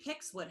 Maybe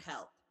pics would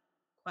help.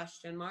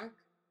 Question mark.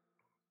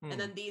 And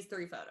then these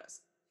 3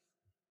 photos.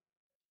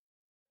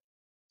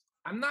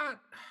 I'm not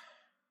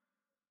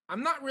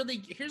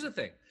really, here's the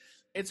thing.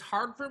 It's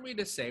hard for me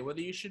to say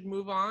whether you should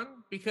move on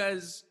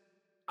because,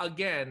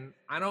 again,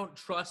 I don't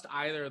trust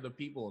either of the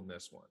people in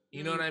this one.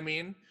 You know what I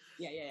mean?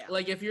 Yeah.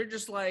 Like, if you're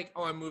just like,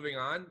 oh, I'm moving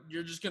on,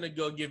 you're just going to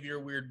go give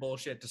your weird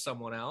bullshit to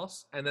someone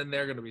else, and then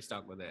they're going to be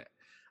stuck with it.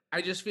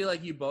 I just feel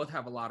like you both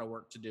have a lot of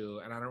work to do,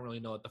 and I don't really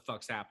know what the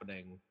fuck's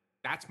happening.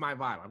 That's my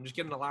vibe. I'm just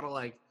getting a lot of,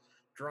 like,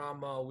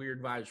 drama,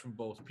 weird vibes from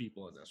both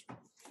people in this one.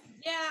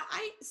 Yeah,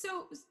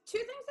 so 2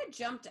 things that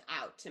jumped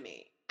out to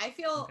me. I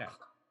feel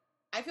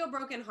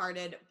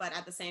brokenhearted, but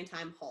at the same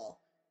time whole.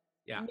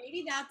 Yeah.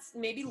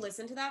 Maybe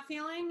listen to that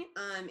feeling.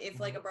 If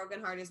like a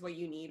broken heart is what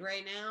you need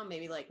right now,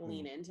 maybe like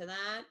lean into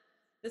that.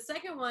 The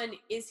second one,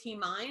 is he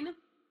mine?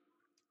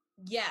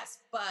 Yes,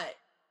 but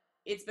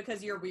it's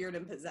because you're weird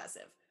and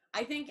possessive.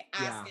 I think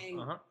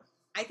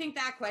I think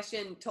that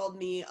question told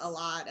me a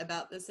lot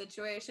about the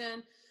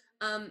situation.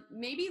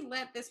 Maybe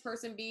let this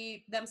person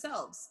be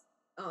themselves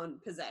own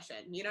possession.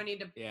 You don't need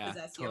to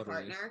possess your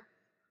partner.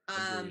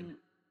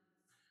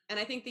 And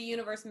I think the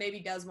universe maybe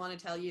does want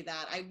to tell you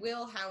that. I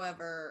will,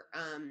 however,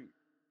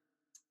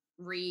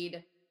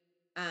 read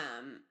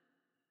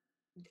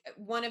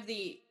one of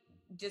the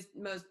just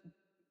most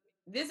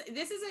this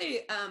is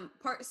a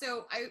part.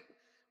 So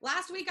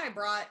last week I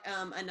brought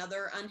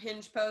another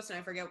unhinged post, and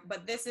I forget,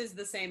 but this is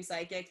the same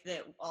psychic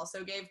that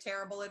also gave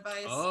terrible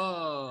advice.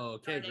 Oh,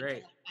 okay,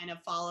 great. Kind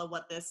of follow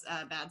what this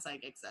bad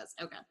psychic says.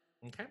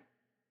 Okay.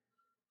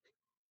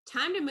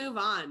 Time to move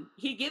on.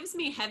 He gives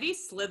me heavy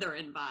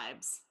Slytherin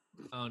vibes.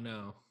 Oh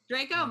no.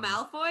 Draco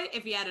Malfoy,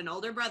 if he had an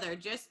older brother,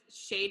 just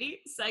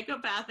shady,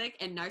 psychopathic,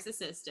 and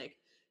narcissistic.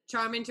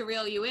 Charming to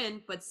reel you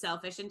in, but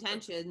selfish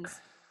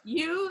intentions.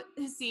 You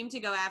seem to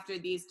go after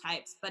these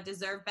types, but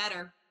deserve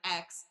better.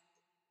 X.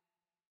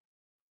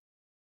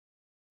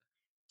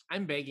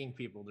 I'm begging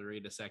people to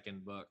read a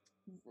second book.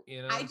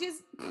 You know? The idea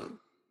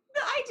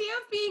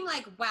of being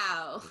like,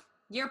 wow,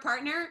 your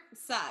partner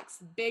sucks.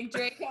 Big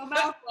Draco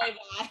Malfoy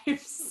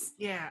vibes.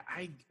 Yeah,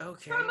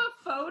 okay. From a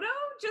photo?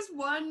 Just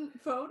one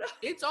photo?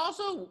 It's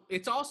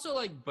also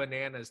like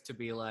bananas to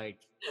be like,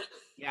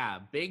 yeah,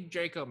 big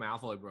Draco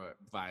Malfoy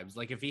vibes.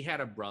 Like if he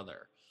had a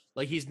brother.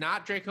 Like he's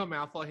not Draco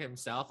Malfoy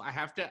himself. I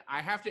have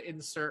to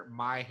insert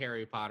my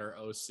Harry Potter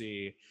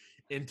OC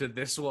into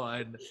this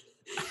one.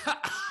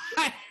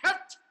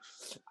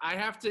 I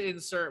have to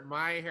insert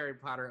my Harry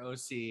Potter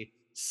OC,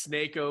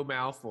 Snake-o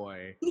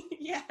Malfoy.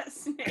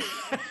 Yes.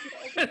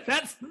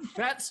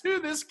 That's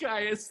who this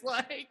guy is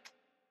like.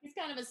 He's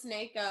kind of a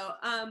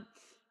Snake-o.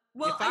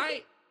 Well,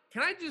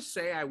 Can I just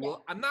say I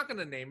will? Yeah. I'm not going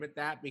to name it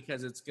that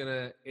because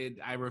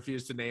I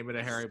refuse to name it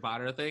a Harry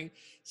Potter thing.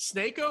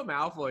 Snake'o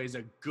Malfoy is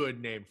a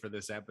good name for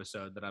this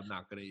episode that I'm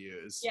not going to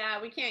use.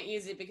 Yeah, we can't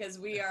use it because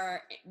we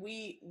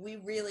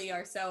really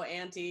are so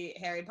anti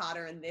Harry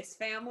Potter in this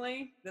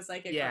family. This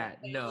but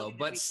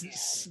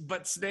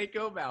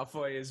Snake'o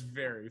Malfoy is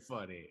very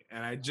funny,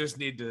 and I just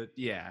need to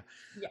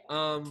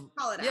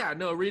call it out.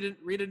 No, read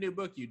a new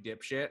book, you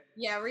dipshit.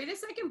 Yeah, read a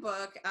second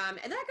book, and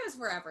that goes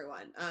for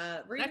everyone.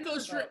 That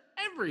goes for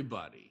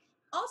everybody.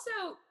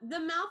 Also, the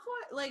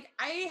Malfoy, like,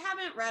 I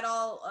haven't read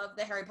all of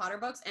the Harry Potter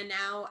books, and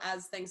now,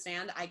 as things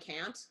stand, I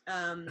can't.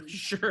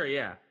 Sure,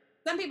 yeah.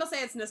 Some people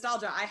say it's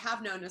nostalgia. I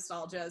have no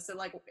nostalgia, so,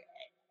 like,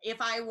 if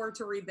I were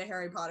to read the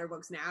Harry Potter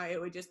books now, it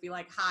would just be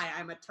like, hi,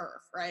 I'm a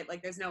TERF, right?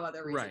 Like, there's no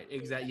other reason. Right,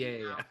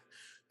 exactly, yeah.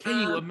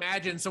 Can you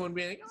imagine someone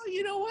being like, oh,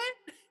 you know what?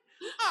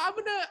 I'm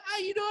gonna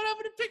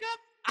pick up?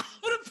 I'm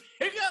gonna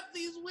pick up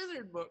these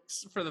wizard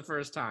books for the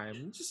first time.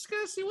 I'm just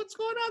gonna see what's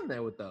going on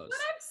there with those. But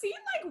I've seen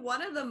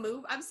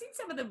I've seen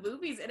some of the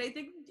movies, and I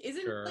think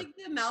like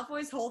the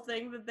Malfoy's whole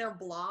thing that they're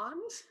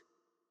blonde?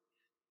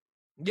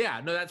 Yeah,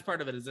 no, that's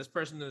part of it. Is this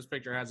person in this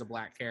picture has a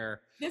black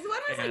hair? This one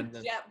is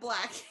like jet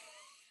black.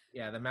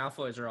 Yeah, the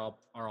Malfoys are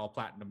all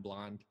platinum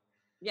blonde.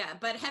 Yeah,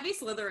 but heavy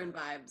Slytherin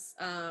vibes.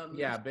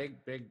 Yeah, big,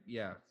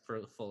 yeah,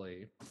 for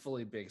fully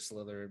big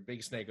Slytherin,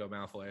 big Snake'o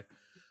Malfoy.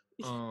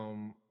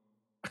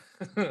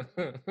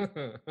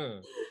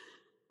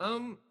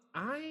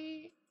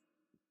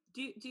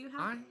 Do you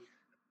have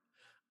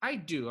I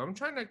do. I'm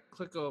trying to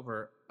click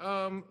over.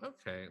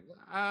 Okay.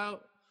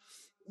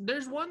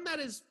 There's one that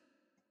is,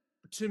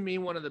 to me,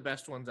 one of the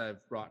best ones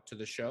I've brought to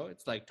the show.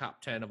 It's like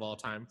top 10 of all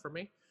time for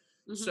me.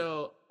 Mm-hmm.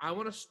 So I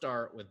want to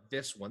start with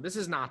this one. This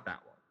is not that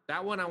one.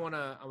 That one I want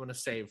to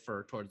save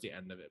for towards the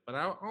end of it. But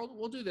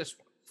we'll do this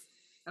one.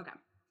 Okay.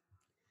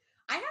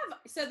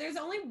 So there's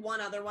only one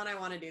other one I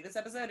want to do this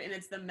episode, and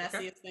it's the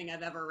messiest thing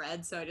I've ever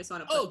read. So I just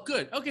want to. Oh,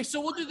 good. Okay,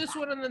 so we'll do this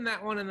one and then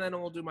that one, and then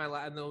we'll do my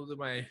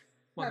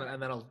one,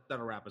 and that'll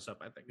wrap us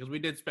up, I think, because we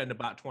did spend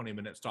about 20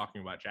 minutes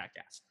talking about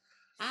Jackass.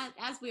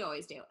 As we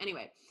always do.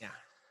 Anyway. Yeah.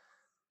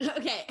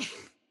 Okay.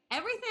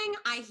 Everything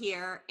I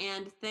hear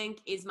and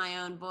think is my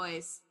own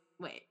voice.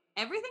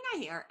 Everything I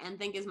hear and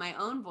think is my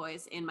own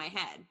voice in my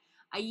head.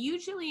 I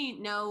usually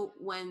know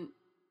when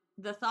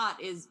the thought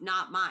is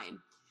not mine.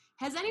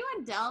 Has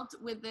anyone dealt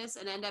with this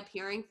and end up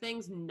hearing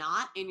things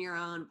not in your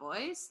own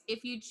voice? If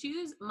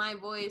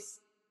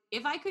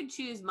I could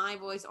choose my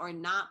voice or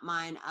not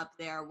mine up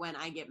there when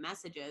I get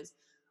messages,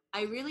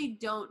 I really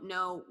don't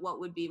know what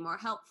would be more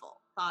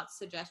helpful. Thoughts,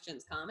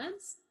 suggestions,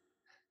 comments?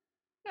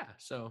 Yeah,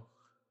 so.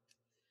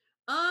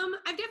 I've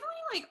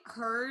definitely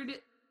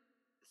heard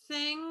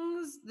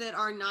things that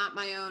are not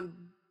my own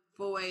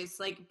voice,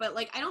 but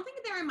I don't think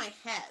they're in my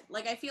head.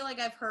 I feel like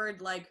I've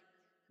heard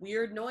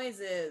weird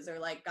noises or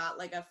got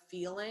a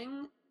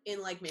feeling in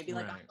maybe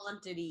a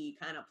haunted-y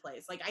kind of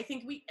place. I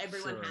think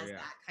everyone has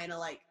that kind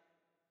of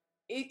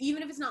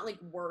even if it's not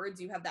words,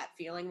 you have that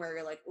feeling where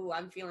you're ooh,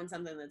 I'm feeling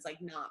something that's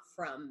not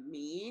from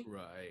me.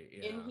 Right.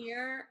 Yeah. In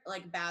here,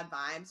 bad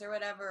vibes or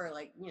whatever, or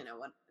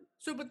what.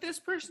 So, but this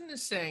person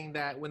is saying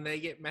that when they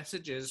get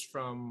messages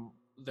from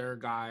their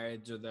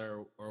guides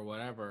or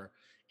whatever,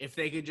 if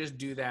they could just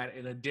do that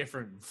in a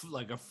different,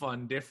 a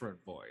fun,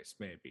 different voice,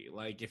 maybe.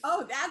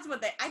 Oh, that's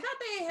what I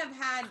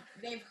thought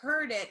they've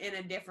heard it in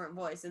a different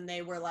voice and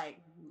they were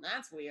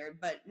that's weird,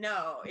 but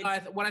no.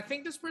 What I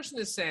think this person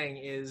is saying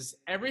is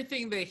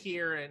everything they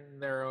hear in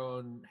their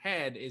own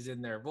head is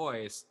in their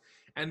voice,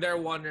 and they're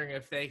wondering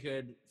if they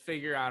could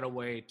figure out a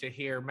way to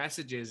hear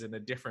messages in a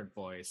different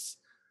voice.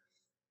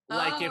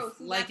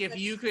 If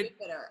you could.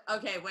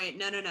 Okay, wait,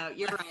 no,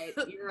 you're right.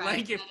 You're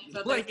right.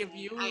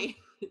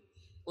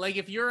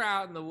 If you're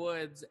out in the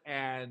woods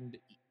and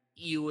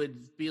you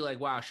would be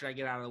wow, should I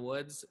get out of the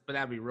woods? But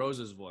that'd be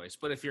Rose's voice.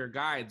 But if your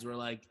guides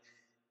were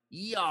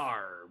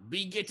yar,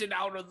 be getting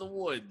out of the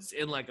woods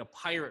in a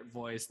pirate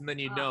voice, and then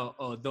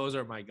oh, those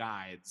are my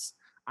guides.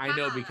 I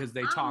know because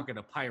they talk in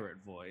a pirate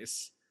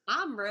voice.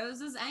 I'm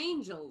Rose's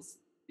angels.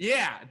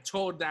 Yeah,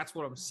 that's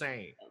what I'm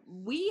saying.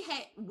 We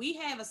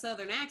have a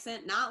southern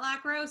accent, not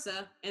like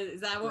Rosa. Is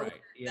that what? Right.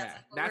 Yeah,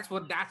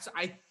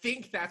 I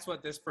think that's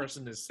what this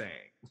person is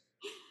saying.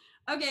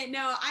 Okay,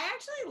 no, I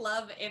actually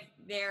love if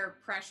they're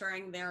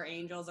pressuring their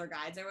angels or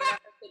guides or whatever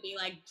to be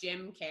like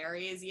Jim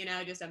Carrey's,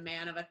 just a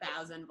man of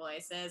 1,000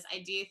 voices. I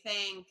do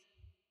think.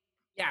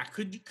 Yeah,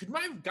 could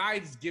my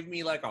guides give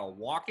me a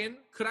walk-in?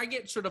 Could I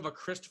get sort of a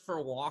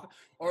Christopher Walk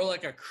or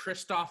a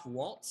Christoph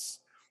Waltz?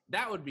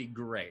 That would be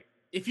great.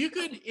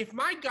 If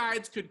my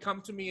guides could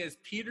come to me as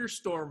Peter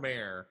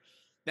Stormare,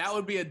 that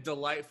would be a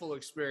delightful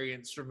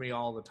experience for me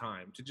all the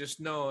time. To just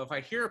know if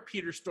I hear a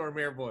Peter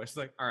Stormare voice,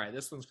 all right,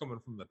 this one's coming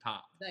from the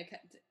top.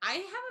 I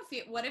have a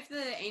feel. What if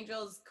the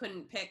angels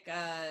couldn't pick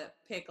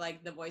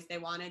the voice they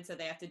wanted, so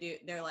they have to do?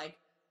 They're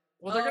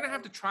well, they're gonna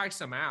have to try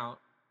some out.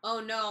 Oh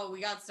no,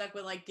 we got stuck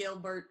with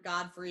Gilbert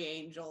Godfrey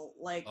Angel,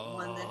 one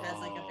that has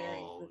a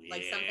very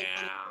something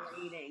kind of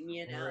rating,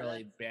 you know,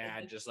 really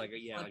bad, just like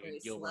a like a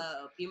Gilbert.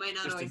 Slope. You might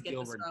not just always get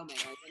Gilbert, the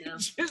stromal, you know.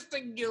 Just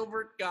a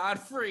Gilbert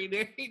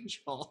Gottfried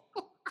angel.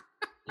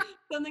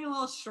 Something a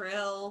little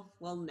shrill,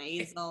 a little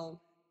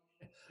nasal.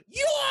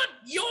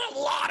 Your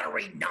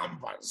lottery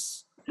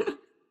numbers.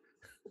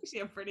 Actually,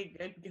 a pretty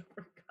good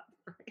Gilbert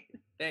Gottfried.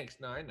 Thanks.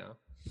 No, I know.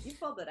 You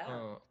pulled it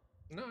out.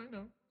 No, I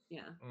know.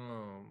 Yeah.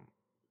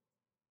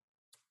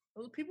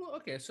 Well,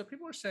 so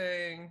people are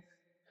saying,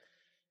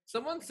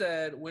 someone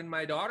said, when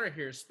my daughter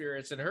hears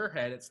spirits in her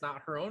head, it's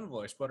not her own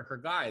voice, but her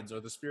guides or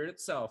the spirit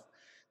itself.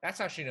 That's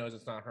how she knows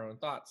it's not her own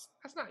thoughts.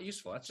 That's not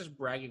useful. That's just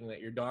bragging that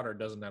your daughter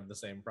doesn't have the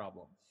same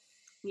problem.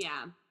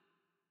 Yeah.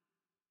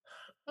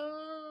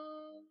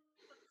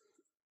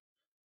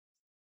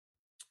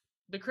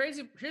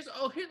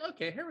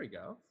 Here we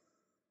go.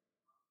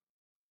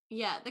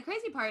 Yeah, the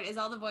crazy part is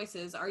all the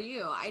voices are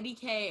you.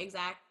 IDK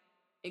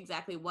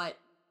exactly what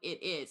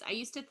it is. I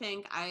used to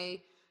think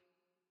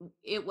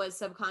it was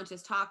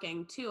subconscious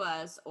talking to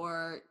us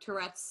or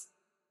Tourette's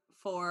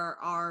for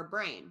our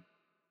brain.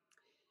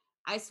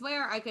 I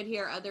swear I could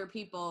hear other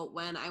people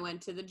when I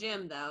went to the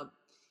gym though.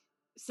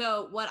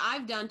 So what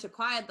I've done to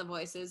quiet the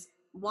voices,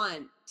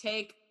 1,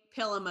 take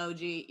pill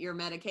emoji, your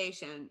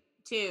medication.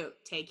 2,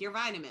 take your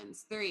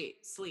vitamins. 3,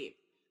 sleep.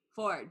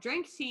 4,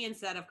 drink tea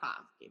instead of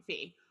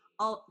coffee.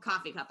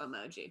 Coffee cup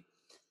emoji.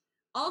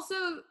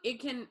 Also,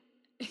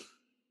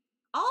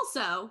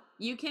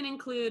 you can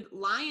include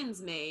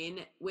lion's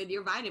mane with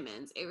your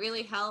vitamins. It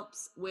really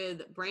helps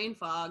with brain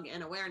fog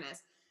and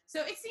awareness.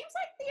 So it seems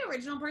like the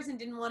original person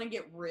didn't want to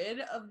get rid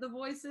of the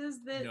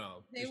voices that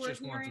they were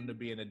just want them to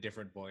be in a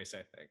different voice,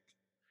 I think.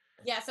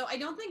 Yeah, so I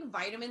don't think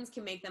vitamins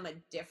can make them a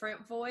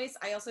different voice.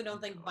 I also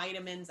don't think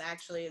vitamins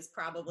actually is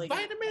probably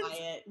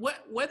vitamins.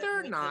 Whether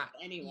or not,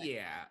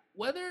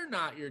 whether or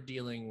not you're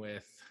dealing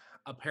with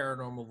a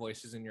paranormal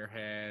voices in your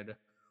head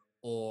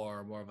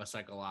or more of a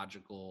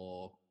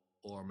psychological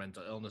or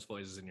mental illness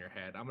voices in your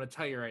head, I'm going to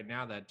tell you right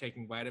now that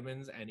taking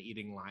vitamins and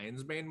eating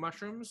lion's mane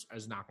mushrooms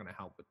is not going to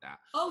help with that.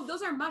 Oh,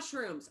 those are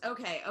mushrooms.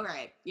 Okay, all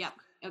right. Yep.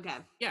 Okay.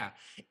 Yeah,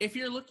 if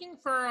you're looking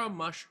for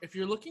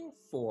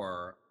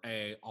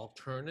a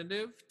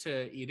alternative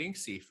to eating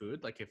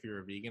seafood, like if you're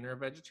a vegan or a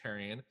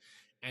vegetarian,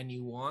 and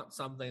you want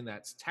something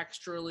that's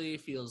texturally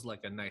feels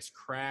like a nice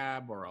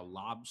crab or a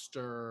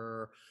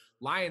lobster,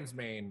 lion's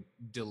mane,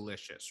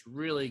 delicious,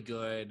 really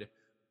good.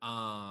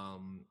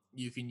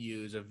 You can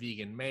use a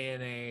vegan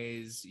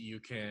mayonnaise. You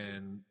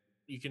can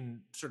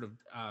sort of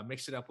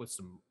mix it up with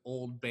some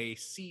Old Bay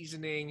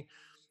seasoning.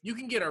 You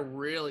can get a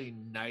really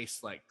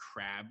nice like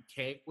crab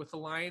cake with the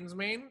lion's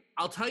mane.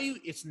 I'll tell you,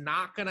 it's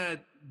not gonna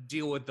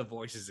deal with the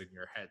voices in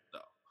your head though.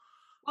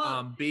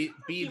 Well, be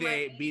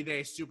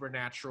they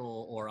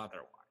supernatural or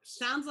otherwise.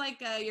 Sounds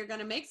like you're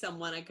gonna make some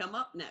when I come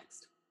up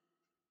next.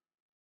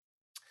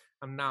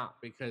 I'm not,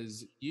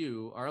 because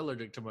you are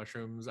allergic to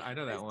mushrooms. I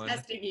know that one.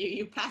 Testing you.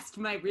 You passed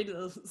my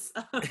riddles.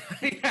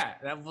 Yeah,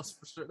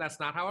 that's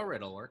not how a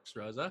riddle works,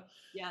 Rosa.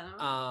 Yeah.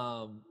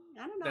 I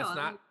don't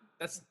know.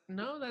 That's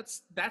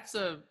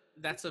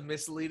a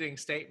misleading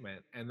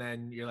statement. And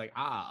then you're like,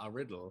 a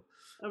riddle.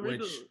 A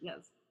riddle,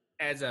 yes.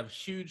 As a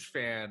huge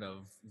fan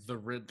of the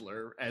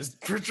Riddler, as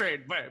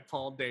portrayed by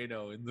Paul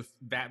Dano in the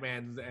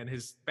Batman and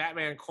his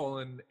Batman :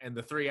 and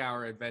the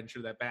 3-hour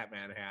adventure that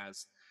Batman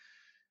has.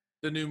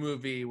 The new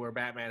movie where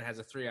Batman has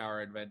a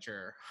 3-hour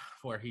adventure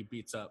where he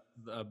beats up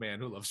a man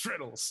who loves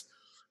riddles.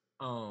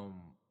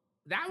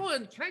 That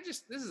one,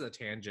 this is a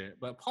tangent,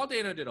 but Paul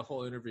Dano did a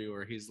whole interview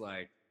where he's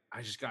like,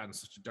 I just got in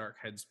such a dark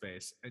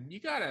headspace, and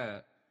you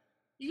gotta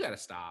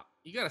stop.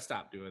 You gotta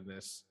stop doing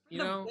this.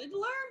 Riddler?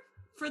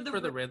 For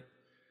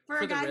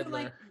a guy who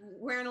like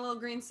wearing a little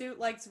green suit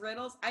likes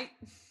riddles. I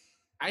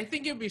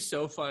think it'd be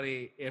so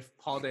funny if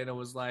Paul Dano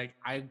was like,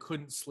 I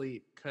couldn't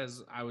sleep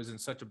because I was in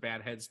such a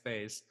bad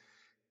headspace.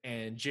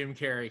 And Jim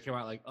Carrey came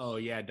out like, oh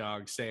yeah,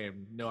 dog,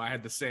 same. No, I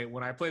had the same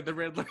when I played the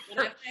Riddler.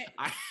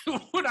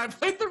 When I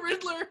played the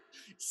Riddler,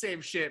 same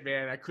shit,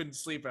 man. I couldn't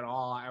sleep at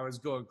all. I was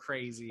going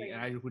crazy,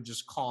 and I would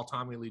just call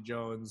Tommy Lee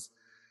Jones,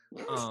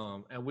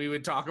 and we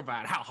would talk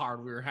about how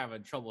hard we were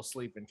having trouble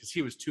sleeping because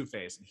he was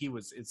Two-Face and he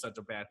was in such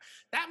a bad.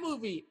 That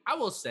movie, I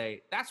will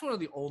say, that's one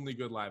of the only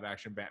good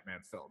live-action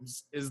Batman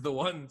films. Is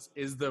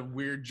the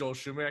weird Joel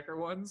Schumacher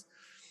ones,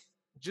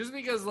 just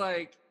because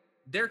like.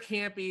 They're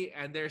campy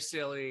and they're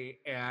silly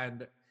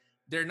and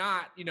they're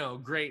not,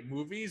 great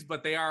movies,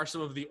 but they are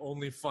some of the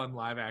only fun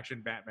live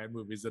action Batman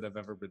movies that have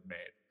ever been made.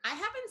 I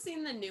haven't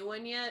seen the new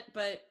one yet,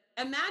 but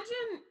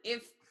imagine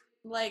if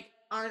like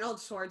Arnold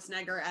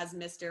Schwarzenegger as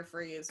Mr.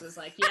 Freeze was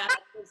like, yeah,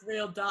 it's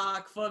real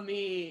dark for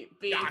me.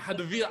 I had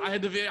a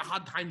very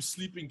hard time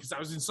sleeping because I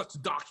was in such a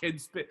dark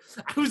headspace.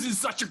 I was in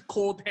such a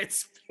cold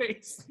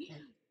headspace.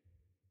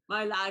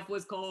 My life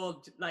was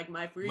cold, like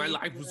my Freeze. My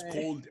life was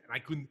cold, and I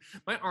couldn't.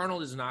 My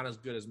Arnold is not as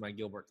good as my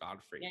Gilbert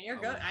Gottfried. Yeah, you're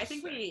good. I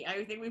think we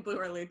blew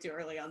our load too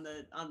early on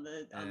the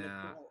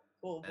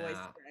cool voice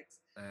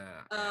tricks.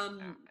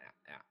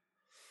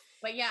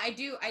 But yeah,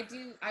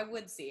 I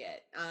would see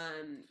it.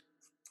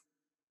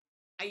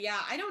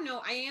 I don't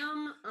know.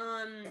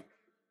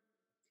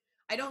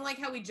 I don't like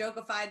how we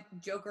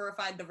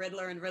Jokerified the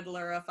Riddler and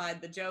Riddlerified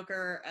the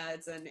Joker.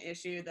 It's an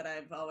issue that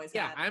I've always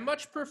had. I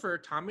much prefer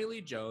Tommy Lee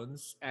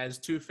Jones as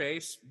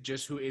Two-Face,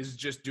 who is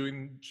just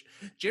doing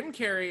Jim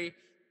Carrey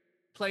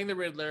playing the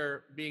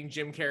Riddler, being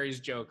Jim Carrey's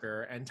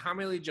Joker, and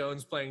Tommy Lee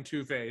Jones playing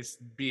Two-Face,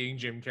 being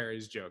Jim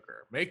Carrey's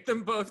Joker. Make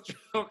them both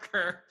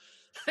Joker.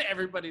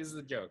 Everybody's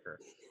the Joker.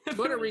 You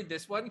want to read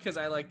this one? Because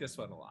I like this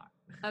one a lot.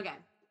 Okay.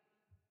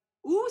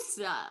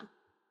 USA.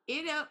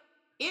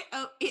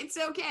 It's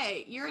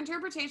okay. Your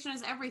interpretation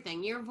is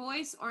everything. Your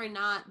voice or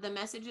not, the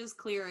message is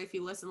clear if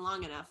you listen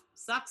long enough.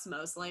 Sucks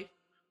mostly.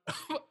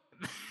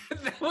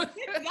 That's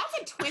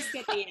a twist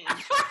at the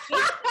end.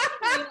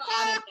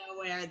 Out of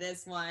nowhere,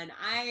 this one.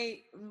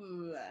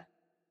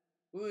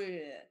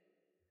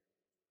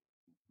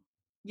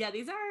 Yeah,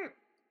 these are...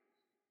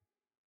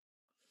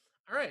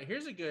 All right,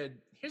 here's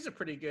a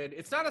pretty good...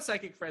 It's not a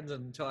Psychic Friends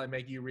until I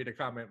make you read a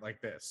comment like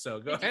this,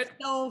 so go ahead. It's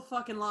so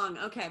fucking long.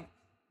 Okay.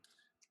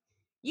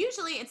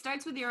 Usually it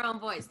starts with your own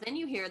voice. Then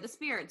you hear the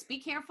spirits. Be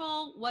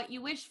careful what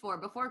you wish for.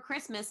 Before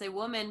Christmas, a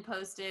woman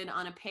posted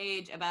on a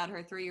page about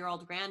her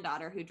 3-year-old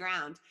granddaughter who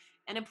drowned.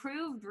 An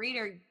approved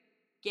reader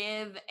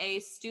give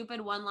a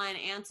stupid one-line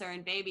answer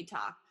in baby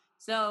talk.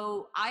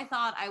 So I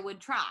thought I would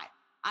try.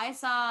 I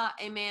saw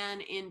a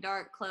man in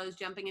dark clothes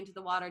jumping into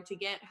the water to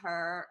get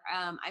her.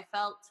 I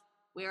felt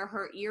where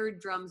her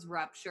eardrums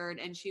ruptured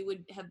and she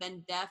would have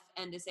been deaf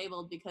and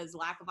disabled because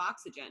lack of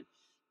oxygen.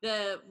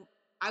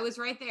 I was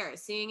right there,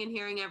 seeing and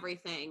hearing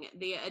everything.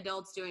 The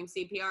adults doing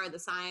CPR, the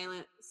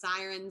silent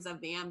sirens of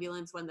the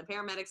ambulance when the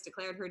paramedics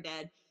declared her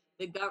dead.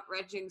 The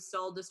gut-wrenching,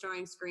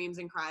 soul-destroying screams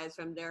and cries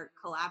from their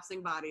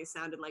collapsing bodies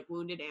sounded like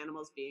wounded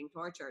animals being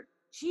tortured.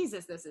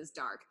 Jesus, this is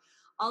dark.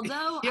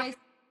 Although I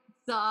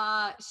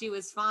saw she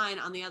was fine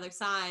on the other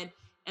side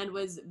and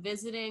was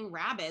visiting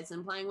rabbits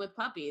and playing with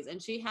puppies,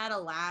 and she had a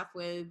laugh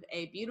with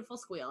a beautiful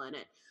squeal in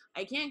it.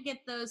 I can't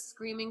get those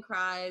screaming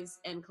cries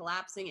and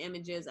collapsing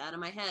images out of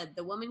my head.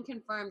 The woman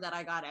confirmed that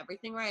I got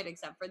everything right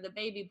except for the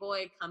baby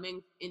boy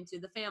coming into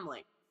the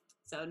family.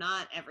 So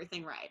not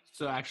everything right.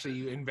 So actually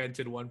you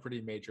invented one pretty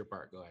major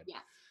part. Go ahead. Yeah.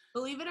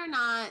 Believe it or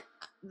not,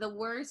 the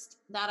worst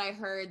that I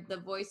heard, the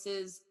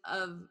voices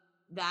of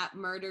that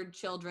murdered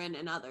children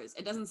and others.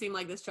 It doesn't seem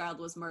like this child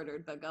was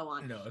murdered, but go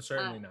on. No,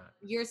 certainly not.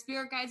 Your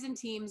spirit guides and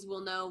teams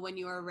will know when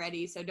you are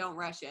ready, so don't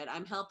rush it.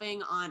 I'm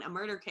helping on a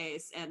murder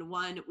case, and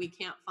one we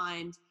can't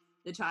find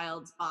the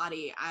child's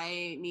body.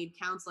 I need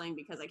counseling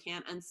because I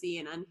can't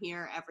unsee and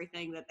unhear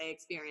everything that they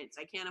experience.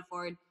 I can't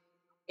afford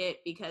it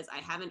because I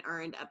haven't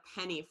earned a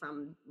penny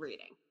from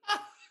reading.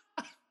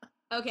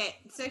 Okay,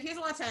 so here's a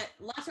lot to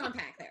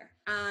unpack there.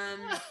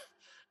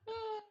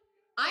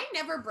 I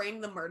never bring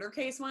the murder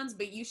case ones,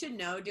 but you should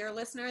know, dear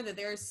listener, that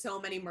there's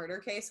so many murder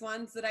case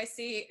ones that I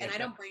see, and I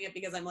don't bring it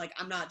because I'm like,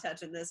 I'm not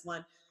touching this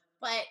one.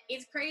 But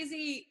it's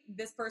crazy,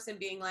 this person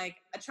being like,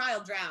 a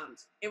child drowned.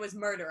 It was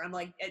murder. I'm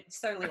like, it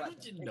certainly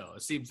wasn't. No,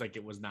 it seems like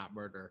it was not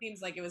murder.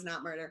 Seems like it was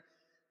not murder.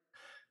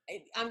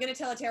 I'm going to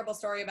tell a terrible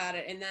story about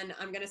it, and then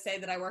I'm going to say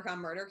that I work on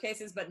murder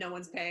cases, but no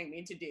one's paying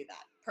me to do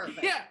that.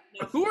 Perfect. Yeah.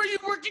 No. Who are you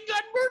working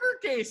on murder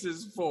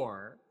cases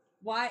for?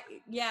 Why?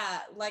 Yeah,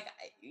 like,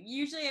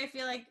 usually I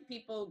feel like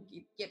people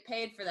get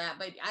paid for that,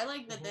 but I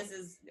like that this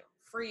is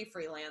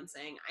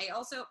freelancing. I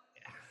also,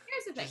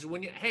 here's the thing. Just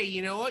when hey,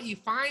 you know what? You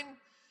find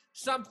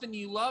something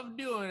you love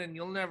doing and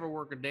you'll never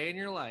work a day in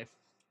your life.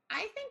 I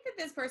think that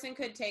this person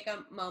could take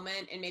a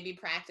moment and maybe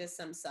practice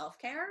some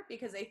self-care,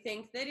 because I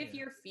think that if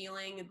you're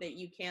feeling that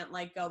you can't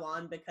like go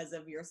on because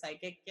of your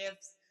psychic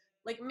gifts,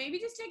 like maybe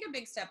just take a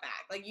big step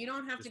back. Like you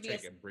don't have to be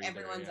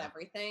everyone's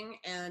everything.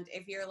 And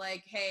if you're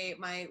like, hey,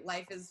 my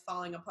life is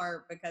falling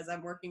apart because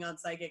I'm working on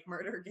psychic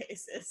murder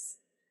cases,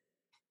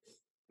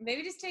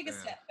 maybe just take a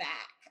step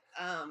back.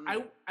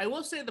 I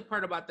will say the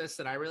part about this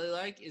that I really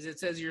like is it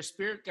says your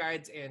spirit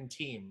guides and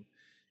team.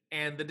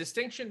 And the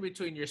distinction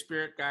between your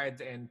spirit guides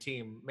and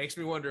team makes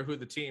me wonder who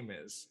the team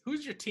is.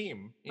 Who's your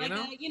team? You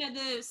know,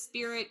 the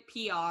spirit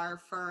PR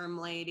firm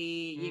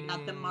lady. You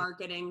got the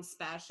marketing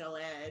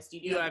specialist.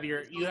 You have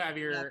your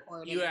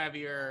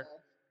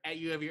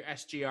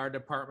SGR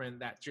department.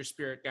 That's your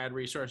spirit guide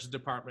resources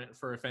department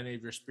for if any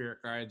of your spirit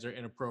guides are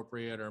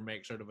inappropriate or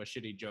make sort of a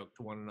shitty joke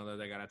to one another,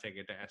 they gotta take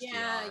it to SGR.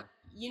 Yeah,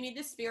 you need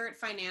the spirit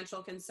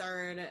financial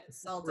concern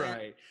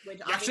consultant. Right.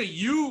 Actually,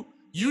 you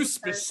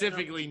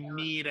specifically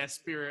need a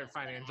spirit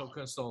financial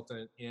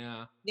consultant.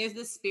 Yeah. There's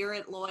the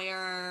spirit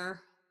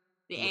lawyer,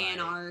 the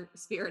A&R,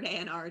 spirit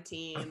A&R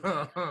team.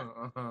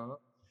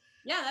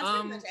 Yeah, that's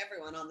pretty much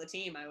everyone on the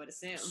team, I would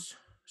assume.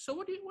 So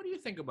what do you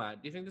think about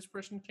it? Do you think this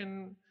person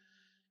can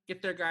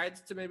get their guides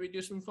to maybe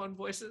do some fun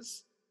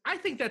voices? I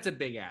think that's a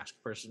big ask,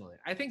 personally.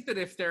 I think that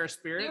if there are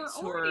spirits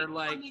who are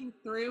like coming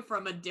through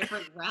from a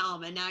different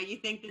realm, and now you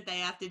think that they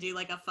have to do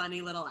like a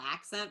funny little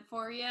accent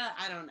for you,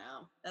 I don't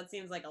know. That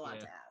seems like a lot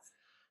to ask.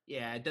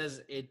 Yeah, it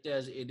does.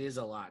 It is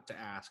a lot to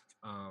ask.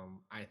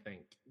 I think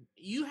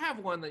you have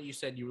one that you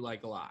said you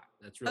like a lot.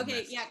 That's really okay.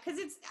 Nice. Yeah, because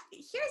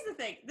here's the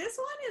thing. This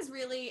one is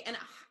really, and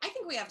I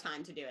think we have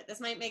time to do it.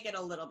 This might make it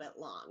a little bit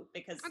long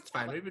because that's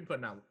fine. We've been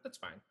putting out. That's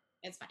fine.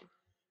 It's fine.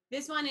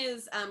 This one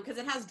is because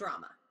it has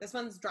drama. This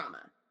one's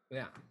drama.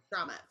 Yeah.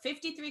 Drama.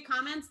 53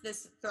 comments.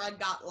 This thread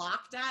got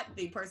locked at.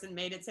 The person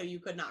made it so you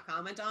could not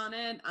comment on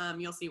it.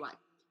 You'll see why.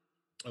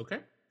 Okay.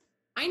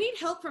 I need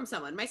help from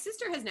someone. My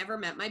sister has never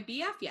met my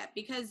BF yet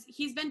because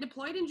he's been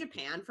deployed in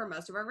Japan for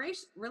most of our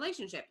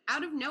relationship.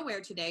 Out of nowhere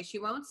today, she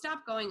won't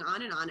stop going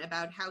on and on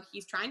about how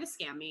he's trying to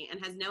scam me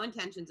and has no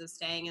intentions of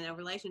staying in a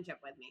relationship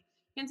with me.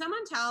 Can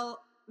someone tell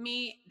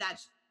me that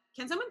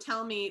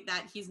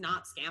he's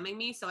not scamming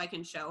me so I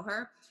can show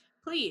her?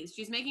 Please,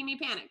 she's making me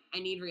panic. I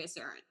need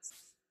reassurance.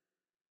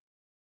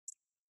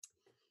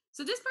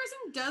 So this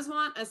person does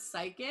want a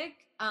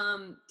psychic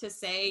to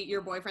say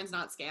your boyfriend's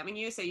not scamming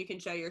you so you can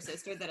show your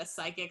sister that a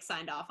psychic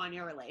signed off on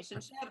your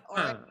relationship or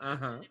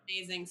an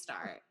amazing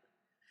start.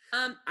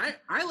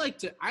 I like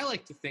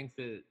to think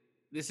that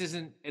this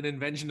isn't an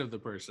invention of the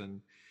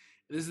person.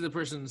 This is the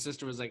person's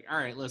sister was like, all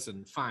right,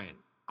 listen, fine.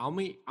 I'll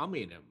meet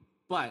him,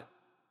 but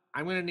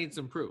I'm going to need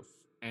some proof.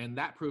 And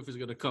that proof is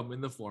going to come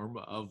in the form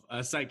of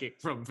a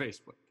psychic from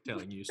Facebook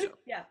telling you so.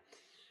 Yeah.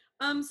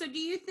 So do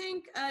you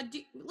think,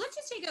 let's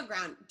just take a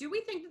ground. Do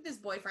we think that this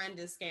boyfriend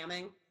is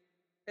scamming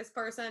this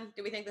person?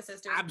 Do we think the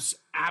sister?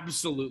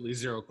 Absolutely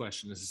zero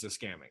question. This is a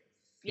scamming.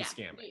 He's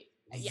scamming.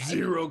 Yeah,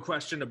 zero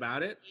question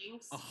about it.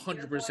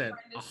 100%.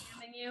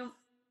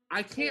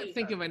 I can't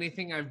think of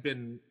anything I've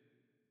been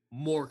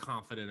more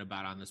confident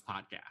about on this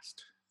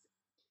podcast.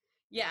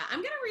 Yeah, I'm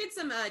gonna read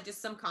some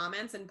just some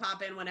comments and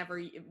pop in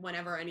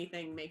whenever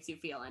anything makes you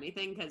feel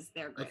anything because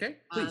they're great. Okay,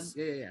 please.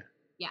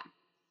 Yeah.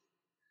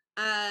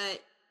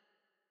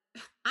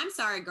 I'm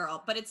sorry,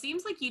 girl, but it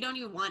seems like you don't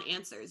even want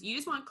answers. You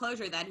just want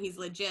closure that he's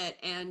legit,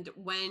 and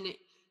when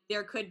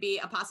there could be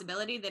a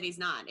possibility that he's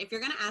not. If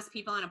you're gonna ask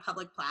people on a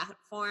public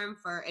platform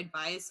for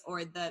advice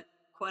or the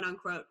quote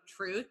unquote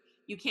truth,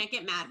 you can't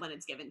get mad when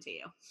it's given to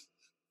you.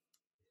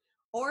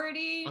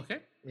 Already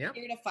here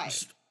to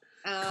fight.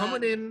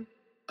 Coming in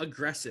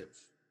aggressive.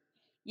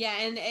 Yeah,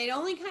 and it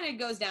only kind of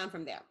goes down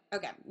from there.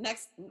 Okay,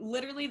 next,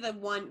 literally the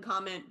one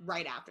comment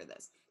right after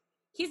this.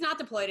 He's not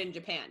deployed in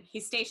Japan.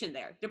 He's stationed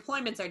there.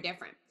 Deployments are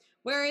different.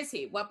 Where is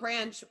he? What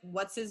branch?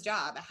 What's his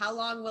job? How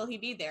long will he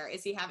be there?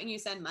 Is he having you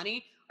send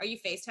money? Are you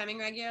FaceTiming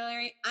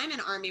regularly? I'm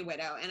an Army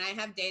widow, and I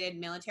have dated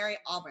military,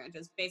 all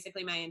branches,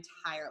 basically my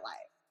entire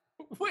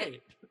life.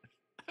 Wait,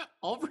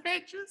 all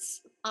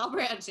branches? All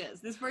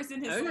branches. This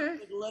person has worked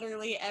with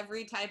literally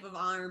every type of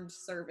armed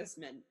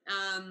serviceman.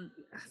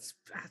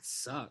 That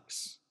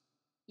sucks.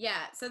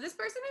 Yeah, so this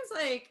person is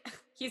like,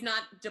 he's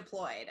not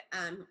deployed.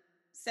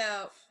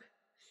 So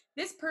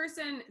this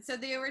person, so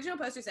the original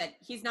poster said,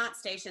 he's not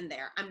stationed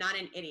there. I'm not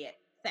an idiot.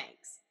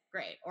 Thanks.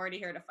 Great. Already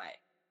here to fight.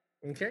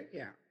 Okay,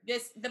 yeah.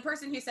 The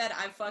person who said,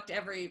 I've fucked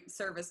every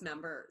service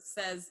member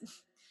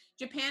says,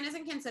 Japan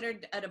isn't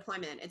considered a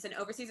deployment. It's an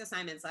overseas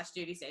assignment /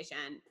 duty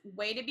station.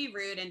 Way to be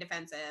rude and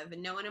defensive.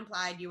 No one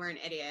implied you were an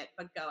idiot,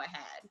 but go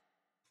ahead.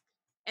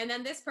 And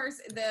then this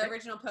person, the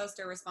original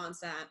poster responds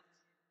to that.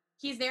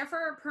 He's there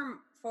for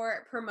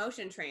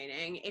promotion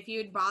training. If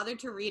you'd bothered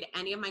to read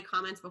any of my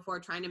comments before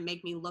trying to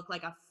make me look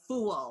like a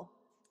fool.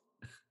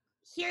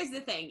 Here's the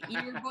thing.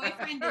 Your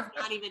boyfriend is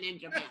not even in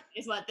Japan,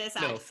 is what this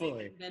actually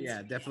fully.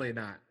 Yeah, definitely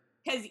not.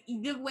 Because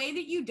the way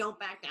that you don't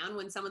back down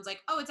when someone's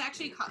like, oh, it's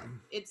actually,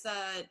 it's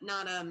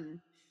not,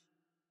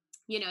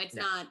 it's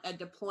not a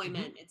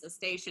deployment, it's a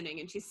stationing.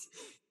 And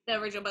the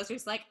original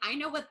poster's like, I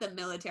know what the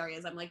military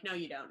is. I'm like, no,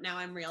 you don't. Now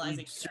I'm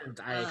realizing.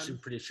 I'm actually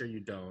pretty sure you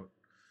don't.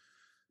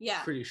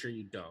 Yeah. Pretty sure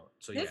you don't.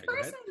 So this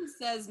person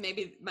says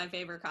maybe my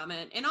favorite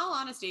comment. In all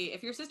honesty,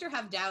 if your sister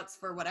have doubts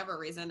for whatever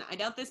reason, I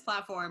doubt this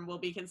platform will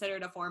be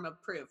considered a form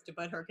of proof to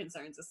put her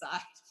concerns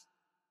aside.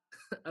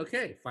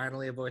 Okay,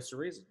 finally a voice of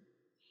reason.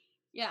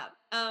 Yeah,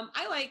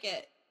 I like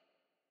it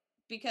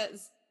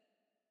because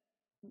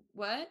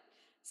what?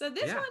 So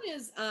this one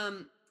is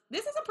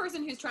this is a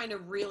person who's trying to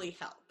really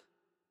help.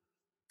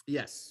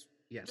 Yes.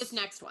 This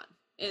next one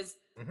is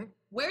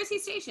where is he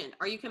stationed?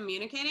 Are you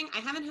communicating? I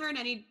haven't heard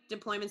any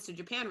deployments to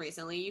Japan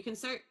recently. You can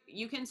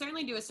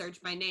certainly do a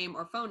search by name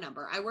or phone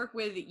number. I work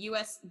with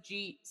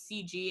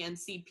USCG and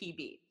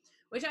CPB,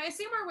 which I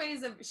assume are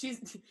ways of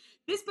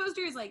this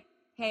poster is like,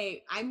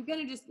 hey, I'm going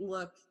to just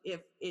look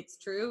if it's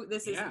true.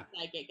 This isn't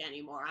psychic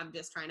anymore. I'm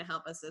just trying to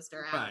help a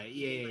sister out. Right,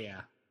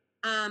 yeah.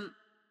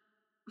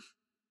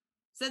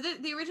 So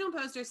the original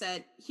poster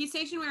said, he's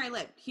stationed where I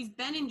live. He's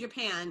been in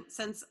Japan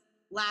since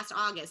last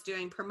August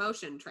doing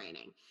promotion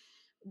training.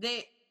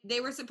 They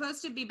were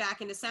supposed to be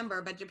back in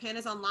December, but Japan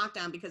is on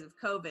lockdown because of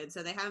COVID,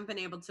 so they haven't been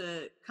able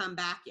to come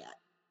back yet.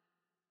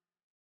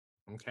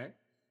 Okay.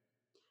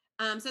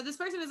 So this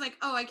person is like,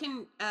 oh, I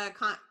can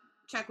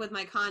check with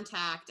my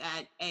contact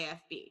at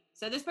AFB.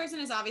 So this person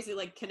is obviously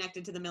like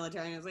connected to the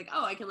military and is like,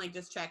 oh, I can like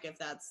just check if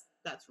that's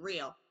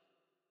real.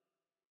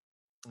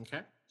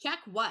 Okay. Check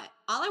what?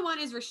 All I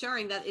want is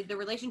reassuring that the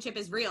relationship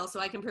is real so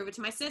I can prove it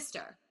to my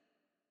sister.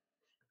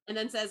 And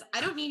then says,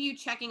 I don't need you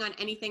checking on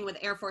anything with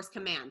Air Force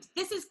Command.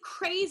 This is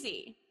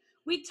crazy.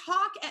 We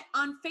talk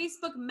on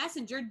Facebook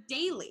Messenger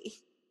daily.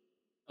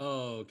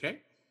 Okay.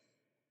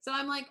 So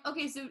I'm like,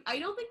 okay, so I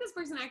don't think this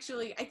person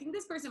I think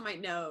this person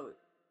might know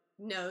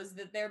knows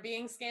that they're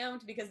being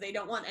scammed because they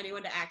don't want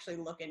anyone to actually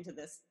look into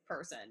this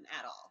person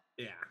at all.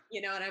 Yeah.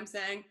 You know what I'm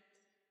saying?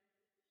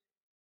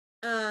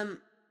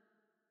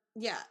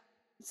 Yeah.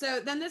 So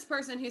then this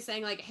person who's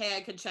saying like, hey,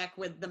 I could check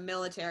with the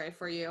military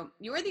for you.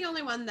 You are the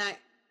only one that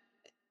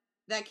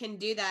can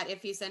do that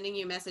if he's sending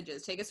you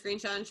messages. Take a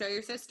screenshot and show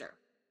your sister.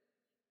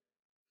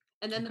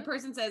 And then the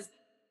person says,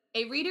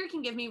 a reader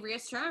can give me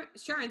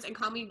reassurance and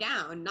calm me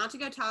down, not to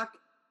go talk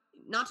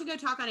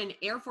on an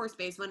Air Force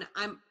base when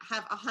I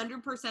have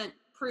 100%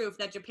 proof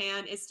that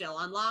Japan is still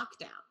on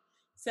lockdown.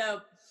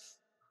 So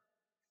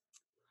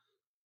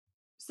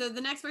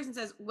the next person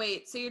says,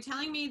 wait, so you're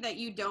telling me that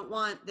you don't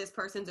want this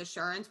person's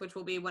assurance, which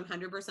will be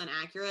 100%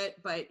 accurate,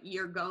 but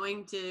you're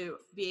going to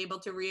be able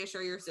to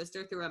reassure your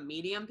sister through a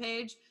Medium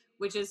page,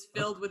 which is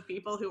filled with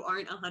people who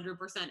aren't 100%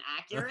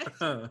 accurate?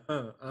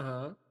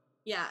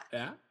 Yeah.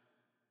 Yeah?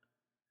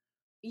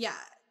 Yeah.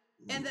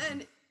 And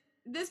then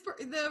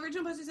the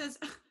original poster says,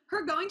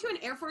 her going to an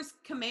Air Force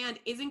command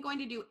isn't going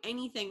to do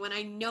anything when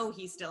I know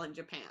he's still in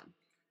Japan.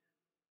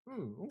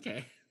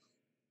 Okay.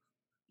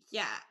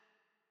 Yeah.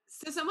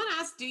 So someone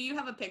asked, do you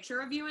have a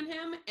picture of you and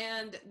him?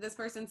 And this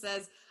person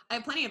says, I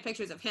have plenty of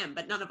pictures of him,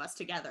 but none of us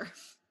together.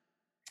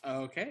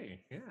 Okay,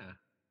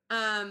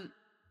 yeah.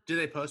 Do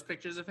they post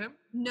pictures of him?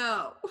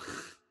 No.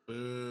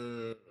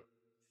 Boo.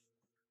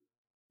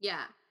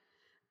 Yeah.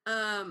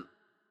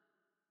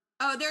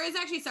 Oh, there is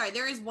actually, sorry,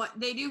 there is one,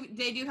 they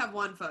do have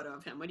one photo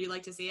of him. Would you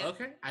like to see it?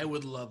 Okay. I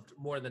would love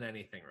more than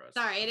anything, Rose.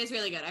 Sorry, it is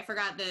really good. I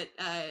forgot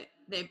that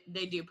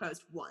they do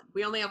post one.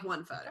 We only have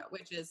one photo,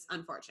 which is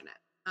unfortunate.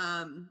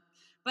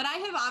 But I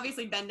have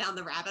obviously been down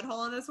the rabbit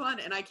hole on this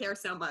one, and I care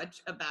so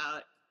much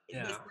about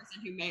this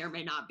person who may or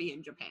may not be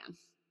in Japan.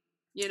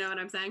 You know what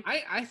I'm saying?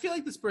 I feel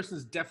like this person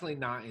is definitely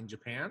not in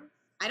Japan.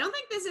 I don't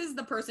think this is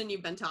the person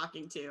you've been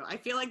talking to. I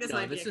feel like this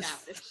might be a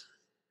catfish.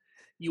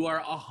 You are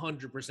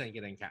 100%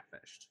 getting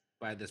catfished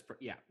by this.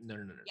 Yeah, no.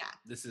 Yeah.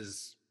 This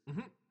is.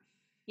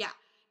 Yeah.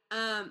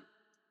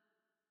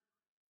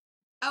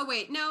 Oh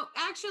wait, no,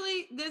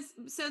 actually this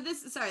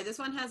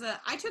one has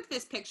I took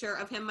this picture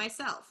of him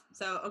myself.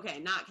 So, okay,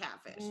 not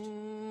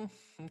catfished.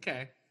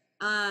 Okay.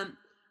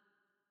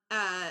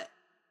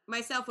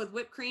 Myself with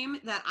whipped cream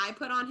that I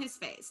put on his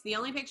face. The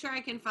only picture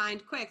I can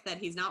find quick that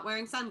he's not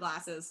wearing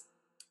sunglasses.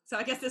 So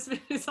I guess this man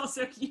is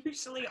also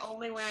usually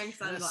only wearing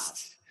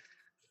sunglasses.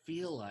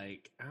 Feel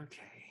like,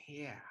 okay,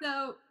 yeah.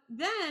 So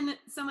then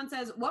someone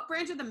says, what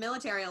branch of the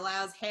military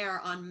allows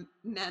hair on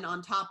men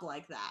on top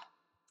like that?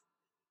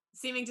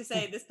 Seeming to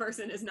say this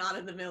person is not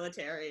in the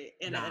military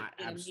in a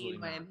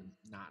mean way.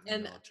 Not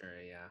in the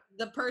military, yeah.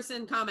 The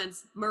person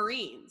comments,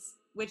 Marines,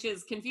 which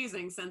is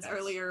confusing since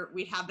earlier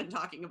we have been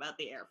talking about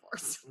the Air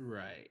Force.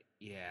 Right,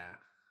 yeah.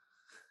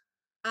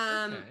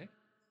 Okay.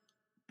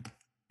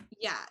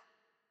 Yeah.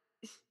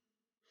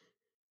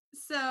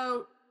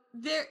 So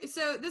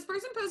this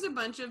person posted a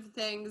bunch of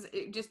things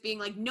just being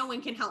like, no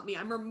one can help me.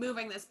 I'm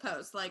removing this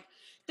post. Like,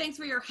 thanks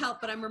for your help,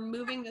 but I'm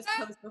removing this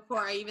post before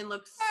I even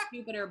look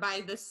stupider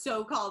by the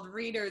so-called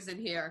readers in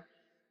here.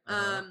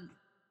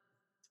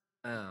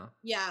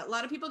 Yeah, a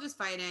lot of people just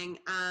fighting.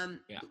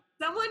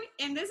 Someone,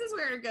 and this is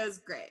where it goes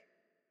great.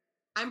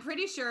 I'm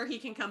pretty sure he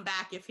can come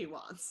back if he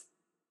wants.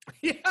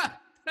 Yeah,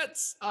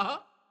 that's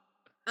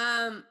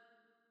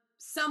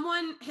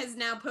someone has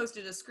now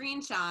posted a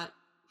screenshot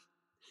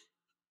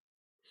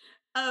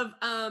of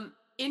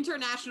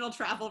international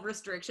travel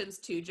restrictions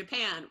to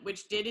Japan,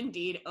 which did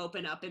indeed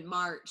open up in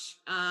March.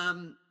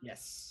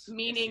 Yes.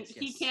 Meaning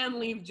he can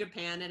leave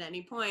Japan at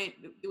any point.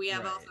 We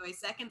have also a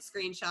second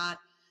screenshot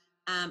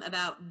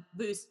about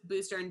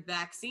booster and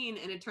vaccine,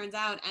 and it turns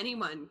out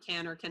anyone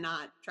can or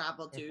cannot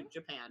travel to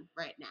Japan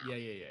right now.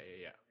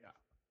 Yeah.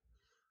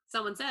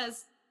 Someone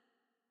says,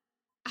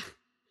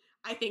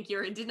 I think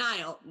you're in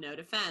denial. No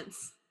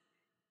defense.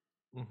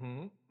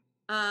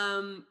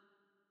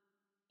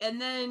 And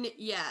then,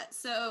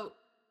 so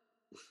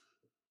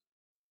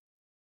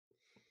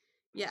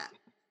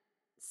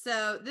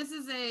this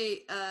is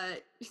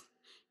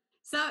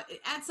so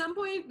at some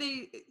point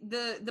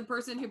the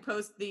person who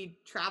posts the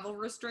travel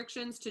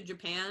restrictions to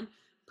Japan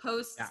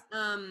posts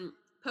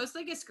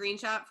like a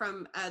screenshot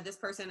from this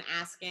person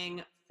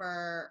asking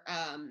for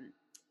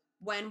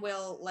when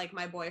will like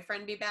my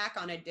boyfriend be back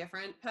on a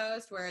different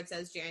post where it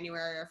says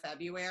January or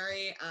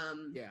February.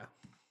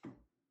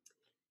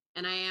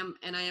 And I am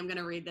going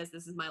to read this.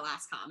 This is my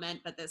last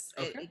comment, but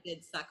it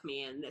did suck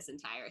me in, this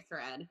entire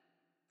thread.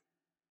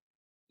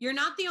 You're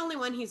not the only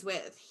one he's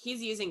with.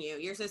 He's using you.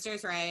 Your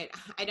sister's right.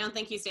 I don't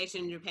think he's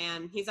stationed in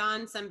Japan. He's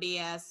on some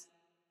BS.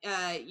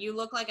 You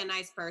look like a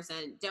nice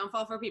person. Don't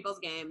fall for people's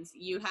games.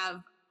 You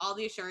have all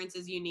the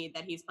assurances you need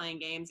that he's playing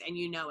games, and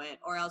you know it,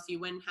 or else you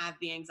wouldn't have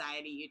the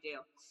anxiety you do.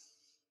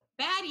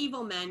 Bad,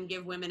 evil men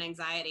give women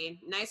anxiety.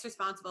 Nice,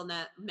 responsible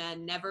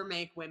men never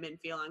make women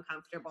feel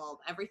uncomfortable.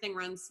 Everything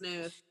runs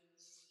smooth.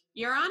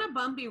 You're on a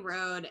bumpy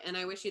road, and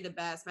I wish you the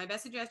best. My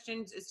best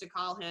suggestion is to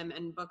call him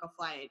and book a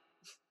flight.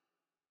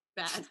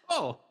 Bad.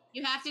 Oh.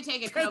 You have to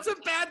take a COVID test. That's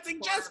a bad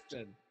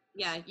suggestion.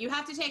 You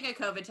have to take a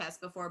COVID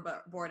test before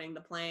boarding the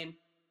plane.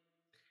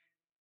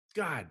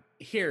 God,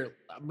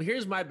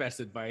 here's my best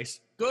advice.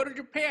 Go to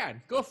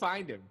Japan. Go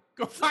find him.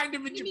 Go find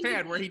him in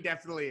Japan where he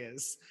definitely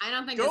is. I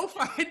don't think go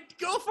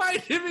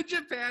find him in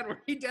Japan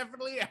where he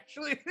definitely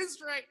actually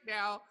is right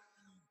now.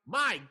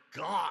 My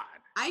God.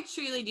 I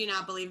truly do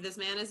not believe this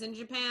man is in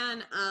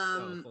Japan.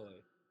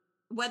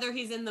 Whether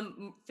he's in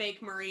the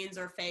fake Marines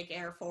or fake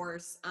Air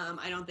Force,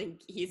 I don't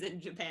think he's in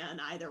Japan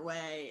either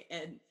way.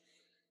 And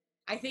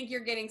I think you're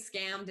getting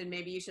scammed, and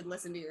maybe you should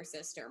listen to your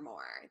sister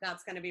more.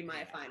 That's going to be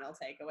my final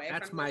takeaway.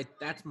 That's my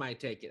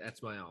take.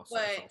 That's my also.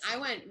 But I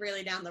went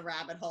really down the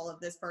rabbit hole of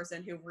this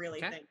person who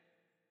really thinks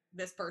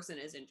this person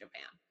is in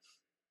Japan.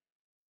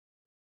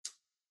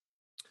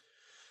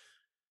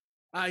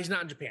 He's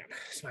not in Japan.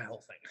 That's my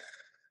whole thing.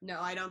 No,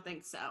 I don't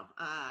think so.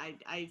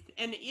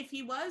 And if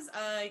he was,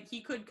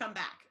 he could come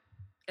back.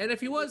 And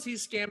if he was,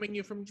 he's scamming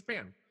you from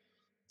Japan.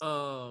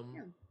 Yeah.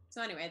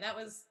 So anyway, that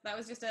was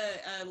just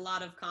a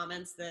lot of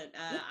comments that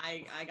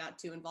I got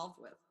too involved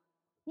with.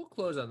 We'll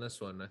close on this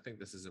one. I think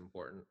this is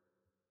important.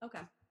 Okay.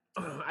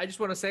 I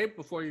just want to say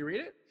before you read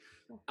it,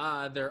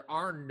 there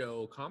are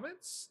no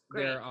comments.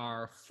 Great. There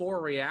are 4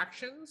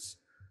 reactions.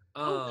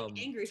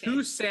 Angry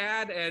 2 face.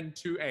 Sad and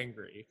 2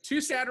 angry. 2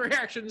 sad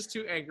reactions,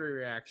 2 angry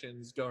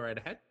reactions. Go right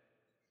ahead.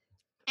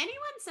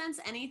 Anyone sense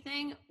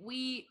anything?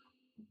 We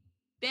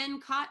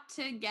been caught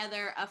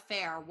together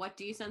affair. What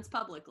do you sense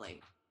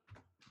publicly?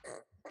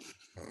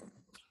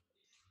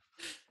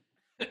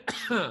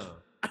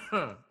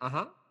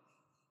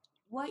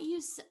 What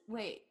you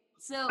wait?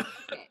 So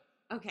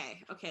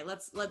okay.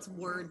 Let's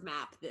word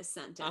map this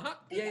sentence.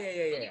 Yeah.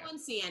 Anyone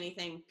see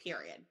anything?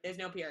 Period. There's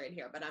no period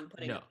here, but I'm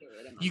putting a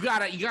period in. You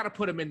gotta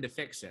put them in to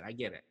fix it. I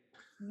get it.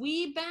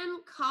 We've been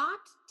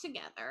caught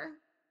together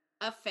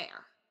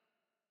affair.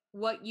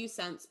 What you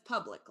sense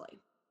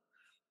publicly.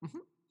 Mm-hmm.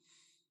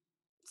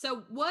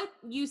 So what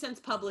you sense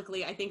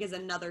publicly, I think, is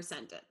another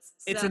sentence.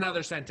 It's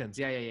another sentence.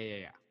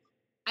 Yeah.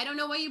 I don't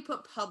know why you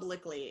put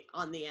publicly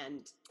on the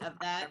end of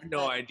that. I have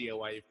no idea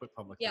why you put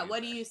publicly. Yeah,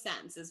 what do you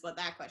sense is what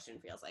that question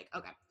feels like.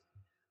 Okay.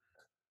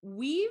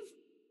 We've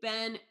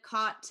been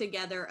caught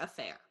together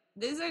affair.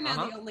 These are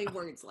now the only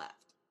words left.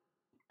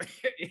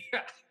 Yeah.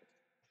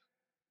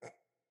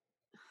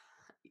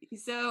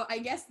 So I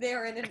guess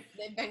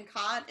they've been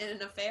caught in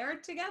an affair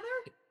together?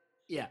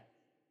 Yeah.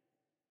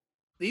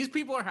 These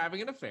people are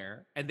having an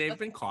affair, and they've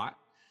been caught,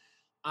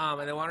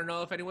 and they want to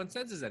know if anyone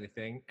senses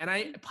anything. And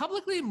I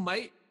publicly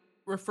might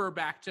refer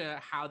back to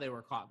how they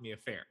were caught in the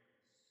affair.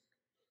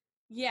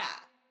 Yeah.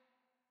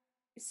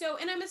 So,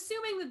 and I'm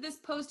assuming that this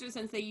poster,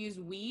 since they use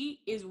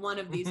 "we," is one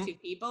of these 2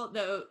 people,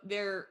 though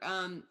their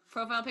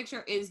profile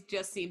picture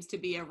seems to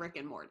be a Rick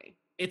and Morty.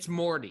 It's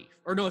Morty,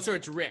 or no, sorry,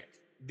 it's Rick,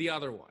 the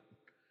other one.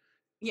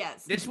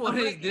 Yes. This one's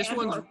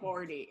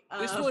Morty.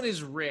 This one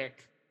is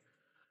Rick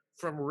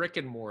from Rick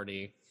and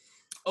Morty.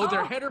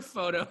 Their header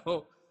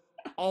photo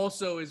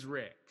also is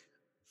Rick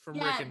from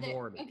Rick and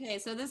Morty. Okay,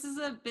 so this is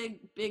a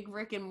big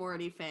Rick and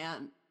Morty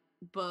fan,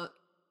 but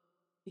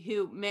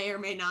who may or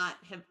may not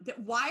have.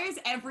 Why is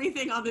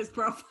everything on this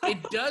profile?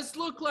 It does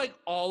look like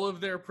all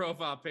of their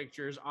profile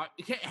pictures are.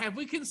 Have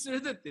we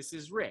considered that this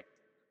is Rick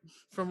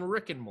from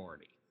Rick and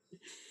Morty?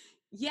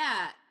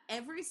 Yeah,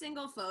 every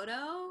single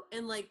photo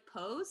and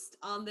post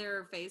on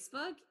their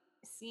Facebook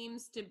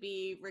seems to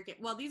be Rick.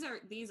 Well, these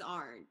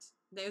aren't.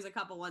 There's a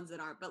couple ones that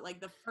aren't, but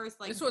the first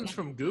this one's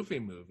from Goofy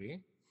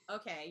Movie.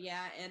 Okay,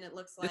 yeah, and it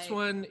looks like this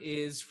one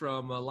is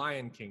from a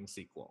Lion King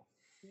sequel.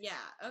 Yeah,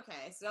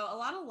 okay, so a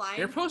lot of Lion.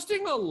 They're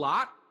posting a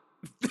lot.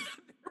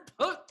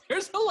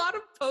 There's a lot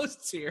of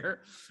posts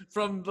here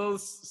from the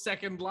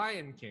second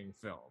Lion King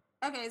film.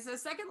 Okay, so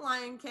second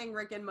Lion King,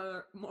 Rick and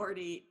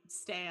Morty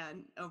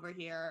stan over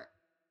here,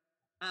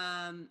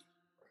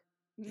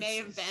 may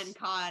have been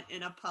caught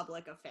in a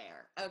public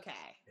affair. Okay,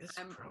 this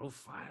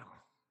profile.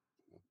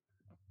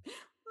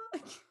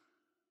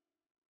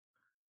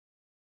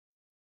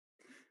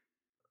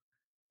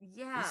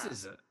 Yeah.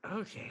 This is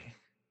okay.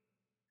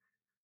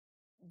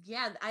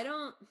 Yeah, I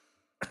don't.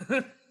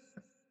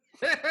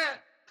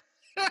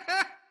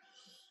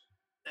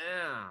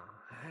 Yeah.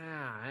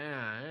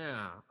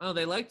 Oh,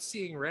 they liked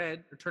seeing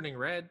Red or Turning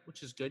Red,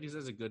 which is good. He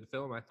says a good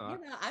film, I thought.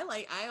 Yeah,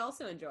 I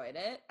also enjoyed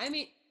it. I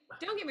mean,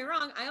 don't get me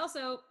wrong. I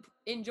also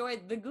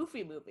enjoyed the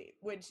Goofy Movie,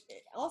 which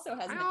also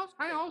has.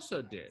 I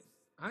also did.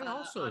 I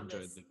also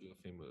enjoyed the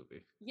Goofy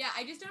Movie. Yeah,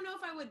 I just don't know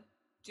if I would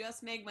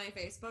just make my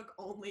Facebook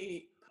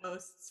only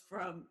posts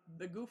from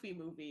the Goofy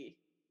Movie.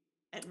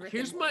 And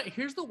here's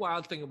the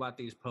wild thing about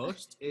these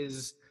posts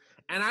is,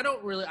 and I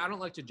don't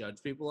like to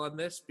judge people on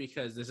this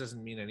because this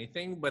doesn't mean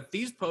anything, but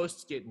these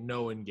posts get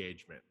no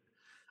engagement.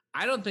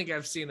 I don't think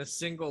I've seen a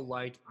single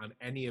like on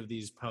any of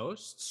these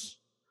posts.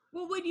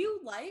 Well, would you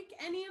like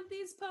any of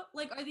these posts?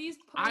 Are these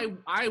posts?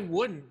 I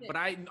wouldn't, but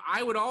I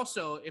would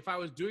also, if I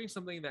was doing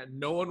something that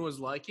no one was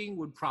liking,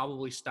 would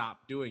probably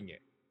stop doing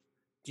it.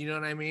 Do you know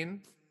what I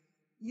mean?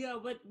 Yeah,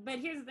 but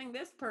here's the thing.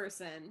 This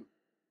person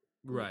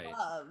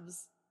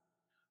loves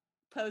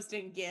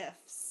posting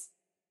GIFs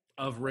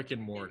of Rick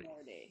and Morty.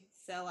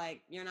 So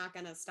you're not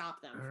gonna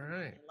stop them from what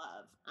they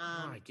love.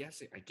 I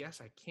guess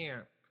I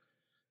can't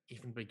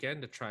even begin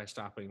to try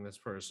stopping this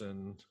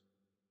person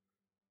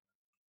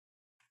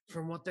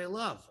from what they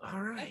love.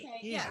 All right. Okay.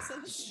 Yeah. So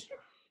this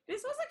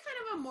was a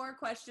kind of a more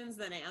questions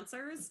than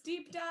answers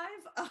deep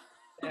dive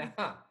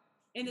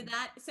into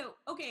that. So,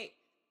 okay.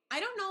 I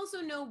don't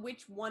also know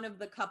which one of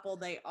the couple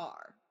they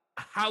are.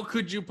 How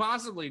could you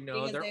possibly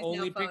know? Their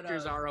only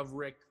pictures are of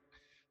Rick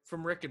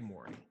from Rick and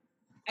Morty.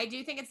 I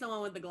do think it's the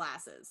one with the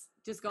glasses.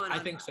 Just going on.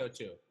 I think so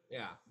too.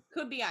 Yeah.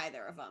 Could be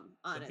either of them,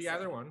 honestly. Could be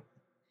either one.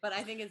 But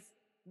I think it's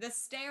the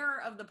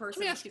stare of the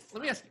person. Let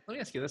me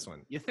ask you this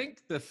one. You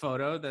think the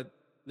photo that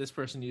this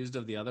person used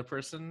of the other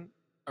person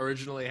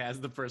originally has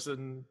the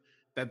person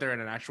that they're in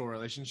an actual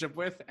relationship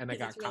with, and it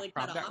got really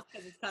cropped out?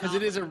 Because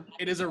it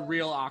is a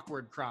real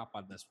awkward crop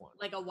on this one.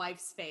 Like a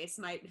wife's face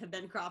might have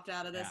been cropped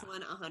out of this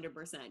one.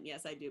 100%.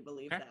 Yes, I do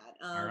believe that.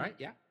 All right.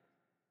 Yeah.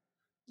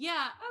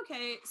 Yeah.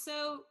 Okay.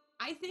 So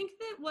I think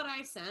that what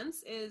I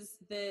sense is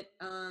that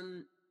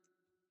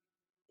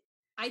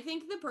I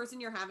think the person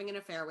you're having an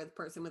affair with,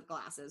 person with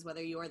glasses,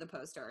 whether you are the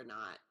poster or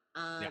not,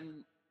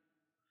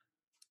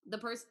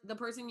 the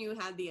person you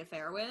had the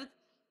affair with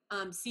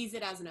sees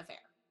it as an affair.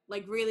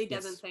 Like really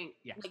doesn't think.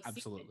 Yeah, like,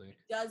 absolutely.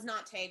 Does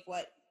not take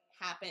what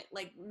happened.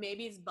 Like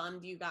maybe it's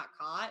bummed you got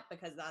caught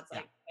because that's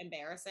like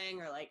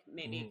embarrassing or like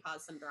maybe it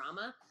caused some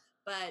drama.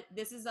 But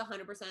this is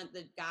 100%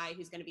 the guy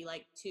who's going to be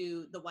like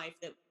to the wife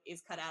that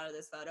is cut out of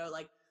this photo,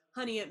 like,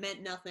 honey, it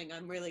meant nothing.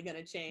 I'm really going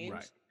to change.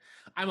 Right.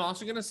 I'm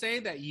also going to say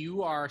that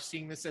you are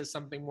seeing this as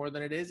something more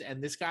than it is.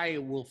 And this guy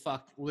will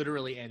fuck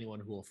literally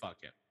anyone who will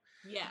fuck him.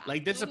 Yeah.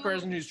 Like this is a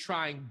person who's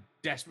trying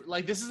desperate.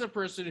 Like this is a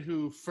person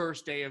who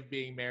first day of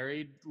being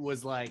married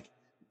was like,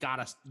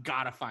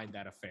 gotta find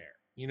that affair.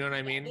 You know what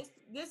I mean?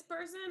 This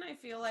person, I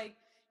feel like,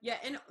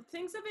 and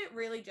thinks of it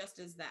really just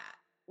as that.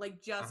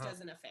 Like just as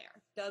an affair.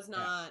 Does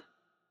not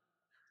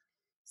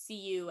see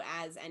you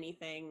as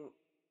anything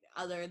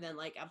other than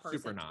like a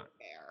person to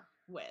affair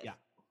with. Yeah.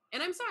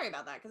 And I'm sorry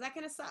about that because that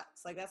kind of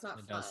sucks. Like that's not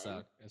fun. It does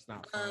suck. It's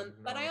not fun.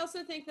 But I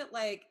also think that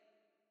like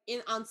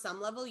on some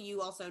level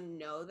you also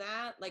know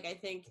that. Like I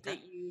think that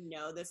you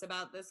know this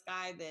about this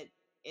guy, that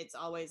it's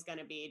always going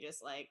to be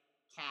just like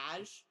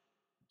cash.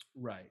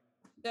 Right.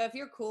 So if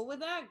you're cool with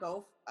that,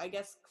 I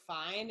guess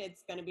fine.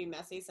 It's going to be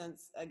messy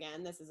since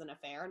again this is an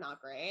affair,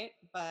 not great.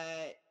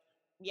 But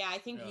yeah, I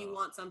think you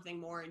want something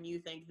more, and you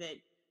think that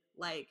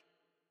like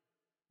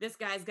this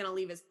guy's going to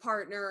leave his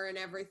partner and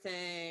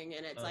everything,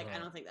 and it's like I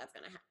don't think that's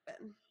going to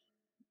happen.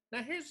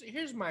 Now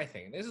here's my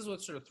thing. This is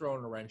what's sort of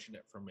throwing a wrench in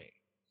it for me.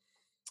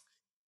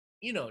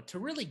 You know, to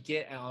really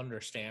get and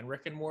understand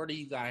Rick and Morty,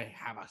 you gotta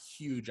have a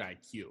huge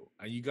IQ,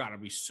 and you gotta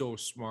be so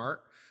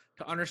smart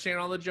to understand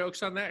all the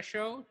jokes on that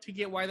show. To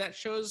get why that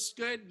show's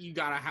good, you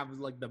gotta have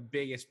like the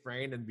biggest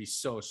brain and be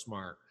so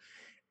smart.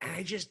 And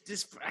I just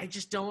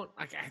don't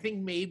like. I think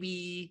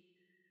maybe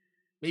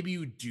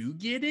you do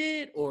get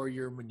it, or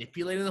you're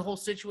manipulating the whole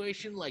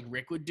situation like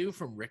Rick would do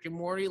from Rick and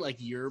Morty. Like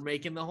you're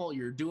doing the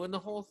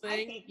whole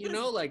thing. You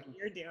know, like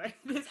you're doing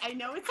this. I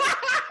know it's.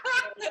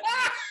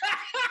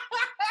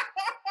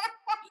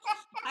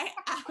 I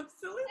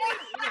absolutely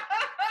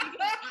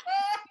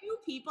few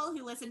people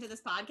who listen to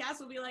this podcast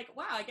will be like,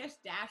 wow, I guess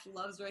Dash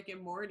loves Rick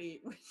and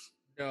Morty.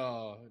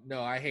 No,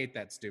 I hate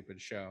that stupid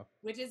show.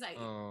 Which is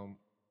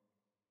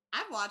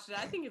I've watched it.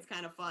 I think it's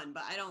kind of fun,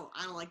 but I don't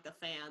like the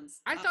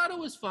fans. I thought it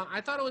was fun.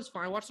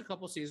 I watched a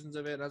couple seasons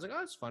of it, and I was like,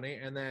 oh, it's funny.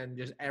 And then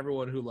just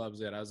everyone who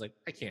loves it, I was like,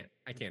 I can't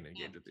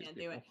engage with these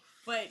people. Do it.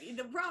 But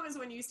the problem is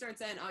when you start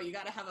saying, oh, you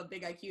got to have a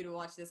big IQ to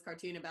watch this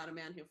cartoon about a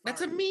man who farts.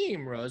 That's a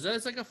meme, Rosa.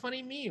 It's like a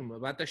funny meme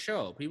about the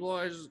show. People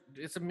always,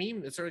 it's a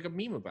meme. It's like a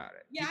meme about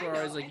it. Yeah, people I know.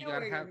 Are always like, I know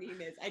where your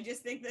meme is. I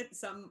just think that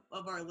some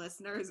of our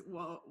listeners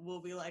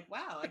will be like,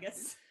 wow, I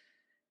guess...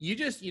 You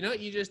know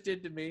what you just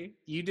did to me?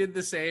 You did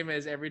the same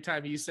as every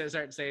time you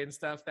start saying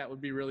stuff that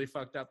would be really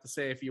fucked up to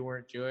say if you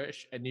weren't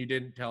Jewish, and you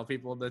didn't tell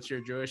people that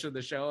you're Jewish in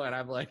the show. And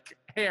I'm like,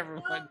 hey,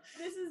 everyone,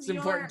 it's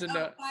important to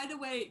know. By the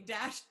way,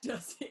 Dash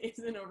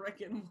isn't a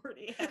Rick and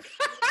Morty.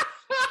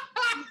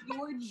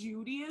 Your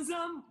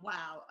Judaism?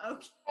 Wow.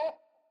 Okay.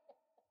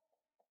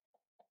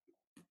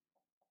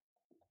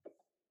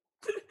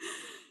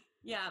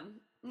 Yeah.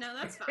 No,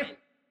 that's fine.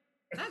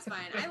 That's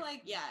fine. I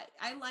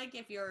like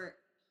if you're...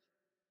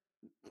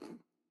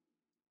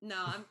 No,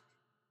 I'm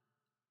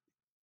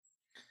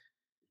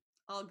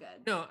all good.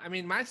 No, I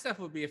mean, my stuff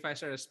would be if I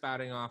started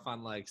spouting off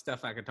on like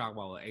stuff I could talk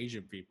about with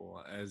Asian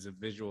people as a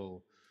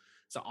visual,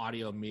 it's an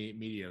audio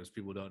mediums.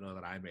 People don't know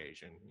that I'm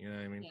Asian. You know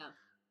what I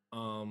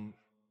mean?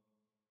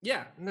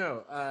 Yeah.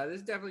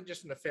 This is definitely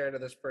just an affair to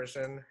this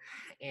person.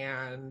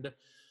 And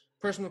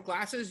person with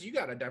glasses, you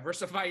got to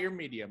diversify your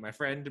media, my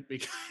friend,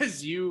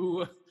 because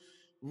you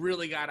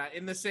really gotta,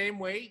 in the same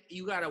way,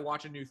 you gotta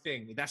watch a new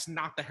thing. That's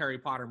not the Harry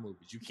Potter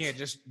movies. You can't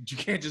just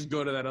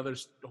go to that other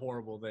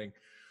horrible thing.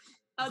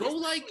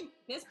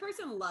 This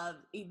person loves.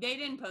 They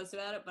didn't post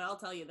about it, but I'll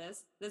tell you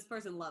this: this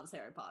person loves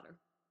Harry Potter.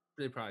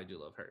 They probably do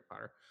love Harry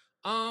Potter.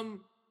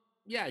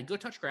 Yeah, go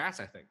touch grass.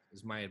 I think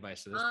is my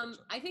advice to this person.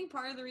 I think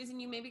part of the reason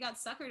you maybe got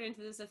suckered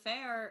into this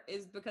affair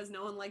is because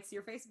no one likes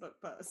your Facebook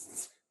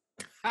posts.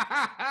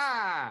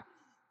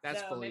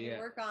 That's so fully maybe it.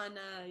 work on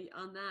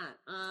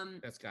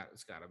that. It's got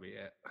to be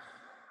it.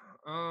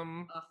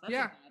 That's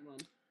Yeah. a bad one.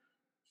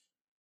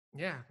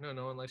 Yeah,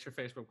 no one likes your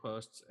Facebook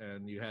posts,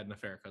 and you had an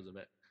affair because of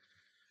it.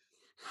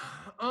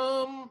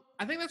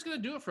 I think that's gonna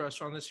do it for us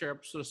on this here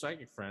episode of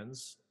Psychic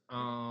Friends.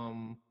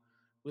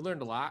 We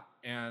learned a lot,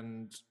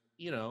 and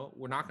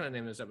we're not gonna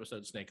name this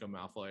episode Snake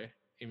Malfoy,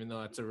 even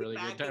though that's a really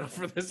good title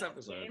for this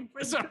episode.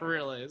 It's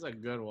a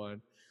good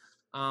one.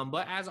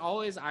 But as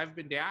always, I've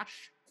been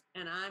Dash,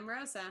 and I'm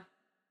Rosa.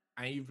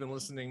 And you've been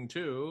listening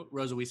to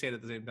Rosa. We say it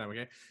at the same time,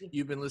 okay?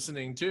 You've been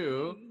listening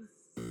to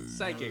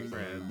Psychic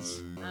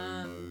Friends.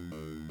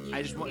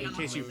 I just want in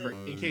case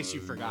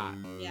you forgot.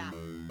 Yeah.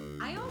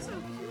 I also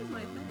here's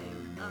my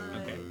thing.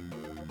 Okay.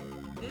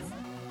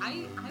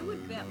 I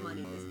would bet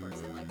money this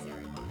person likes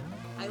Harry Potter.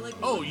 I like.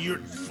 Oh, you're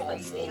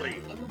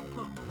fully. I would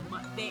put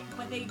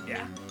but they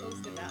never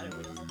post about it,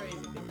 which is crazy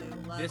because they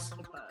love to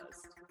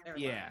post.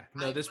 Yeah.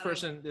 No, this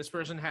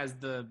person has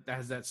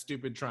that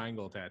stupid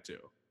triangle tattoo.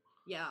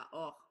 Yeah.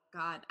 Oh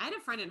God, I had a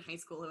friend in high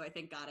school who I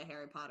think got a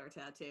Harry Potter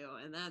tattoo,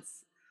 and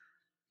that's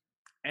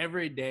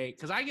every day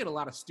because I get a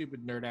lot of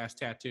stupid nerd ass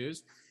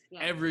tattoos. Yeah.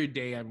 Every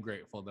day I'm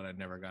grateful that I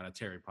never got a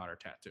Harry Potter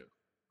tattoo.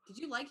 Did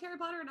you like Harry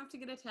Potter enough to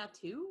get a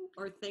tattoo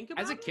or think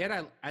about it?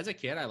 As a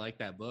kid, I liked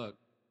that book.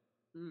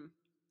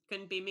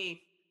 Couldn't be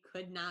me.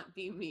 Could not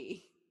be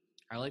me.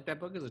 I liked that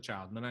book as a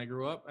child. And then I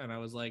grew up and I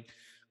was like,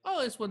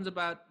 oh, this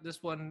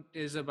one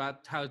is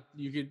about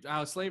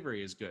how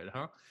slavery is good,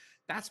 huh?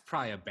 That's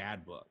probably a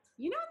bad book.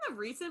 In the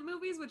recent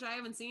movies, which I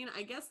haven't seen,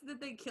 I guess that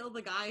they kill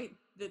the guy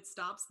that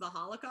stops the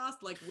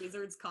Holocaust, like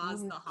wizards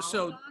cause the Holocaust.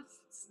 So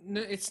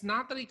no, it's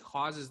not that he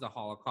causes the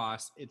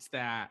Holocaust. It's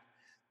that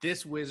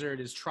this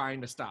wizard is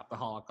trying to stop the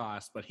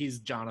Holocaust, but he's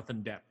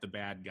Jonathan Depp, the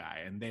bad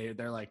guy. And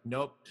they're like,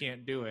 nope,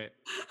 can't do it.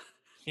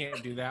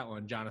 Can't do that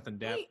one, Jonathan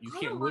Depp. Wait, you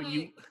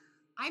can't.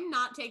 I'm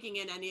not taking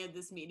in any of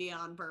this media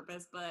on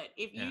purpose, but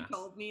if you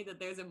told me that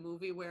there's a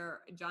movie where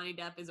Johnny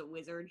Depp is a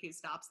wizard who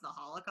stops the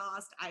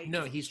Holocaust,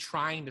 he's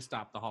trying to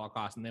stop the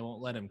Holocaust and they won't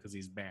let him because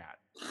he's bad.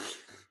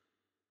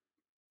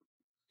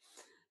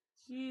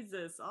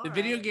 Jesus. The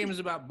video game is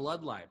about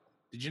blood libel.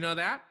 Did you know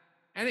that?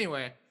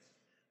 Anyway.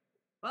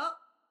 Well,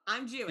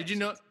 I'm Jewish.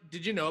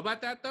 Did you know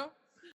about that though?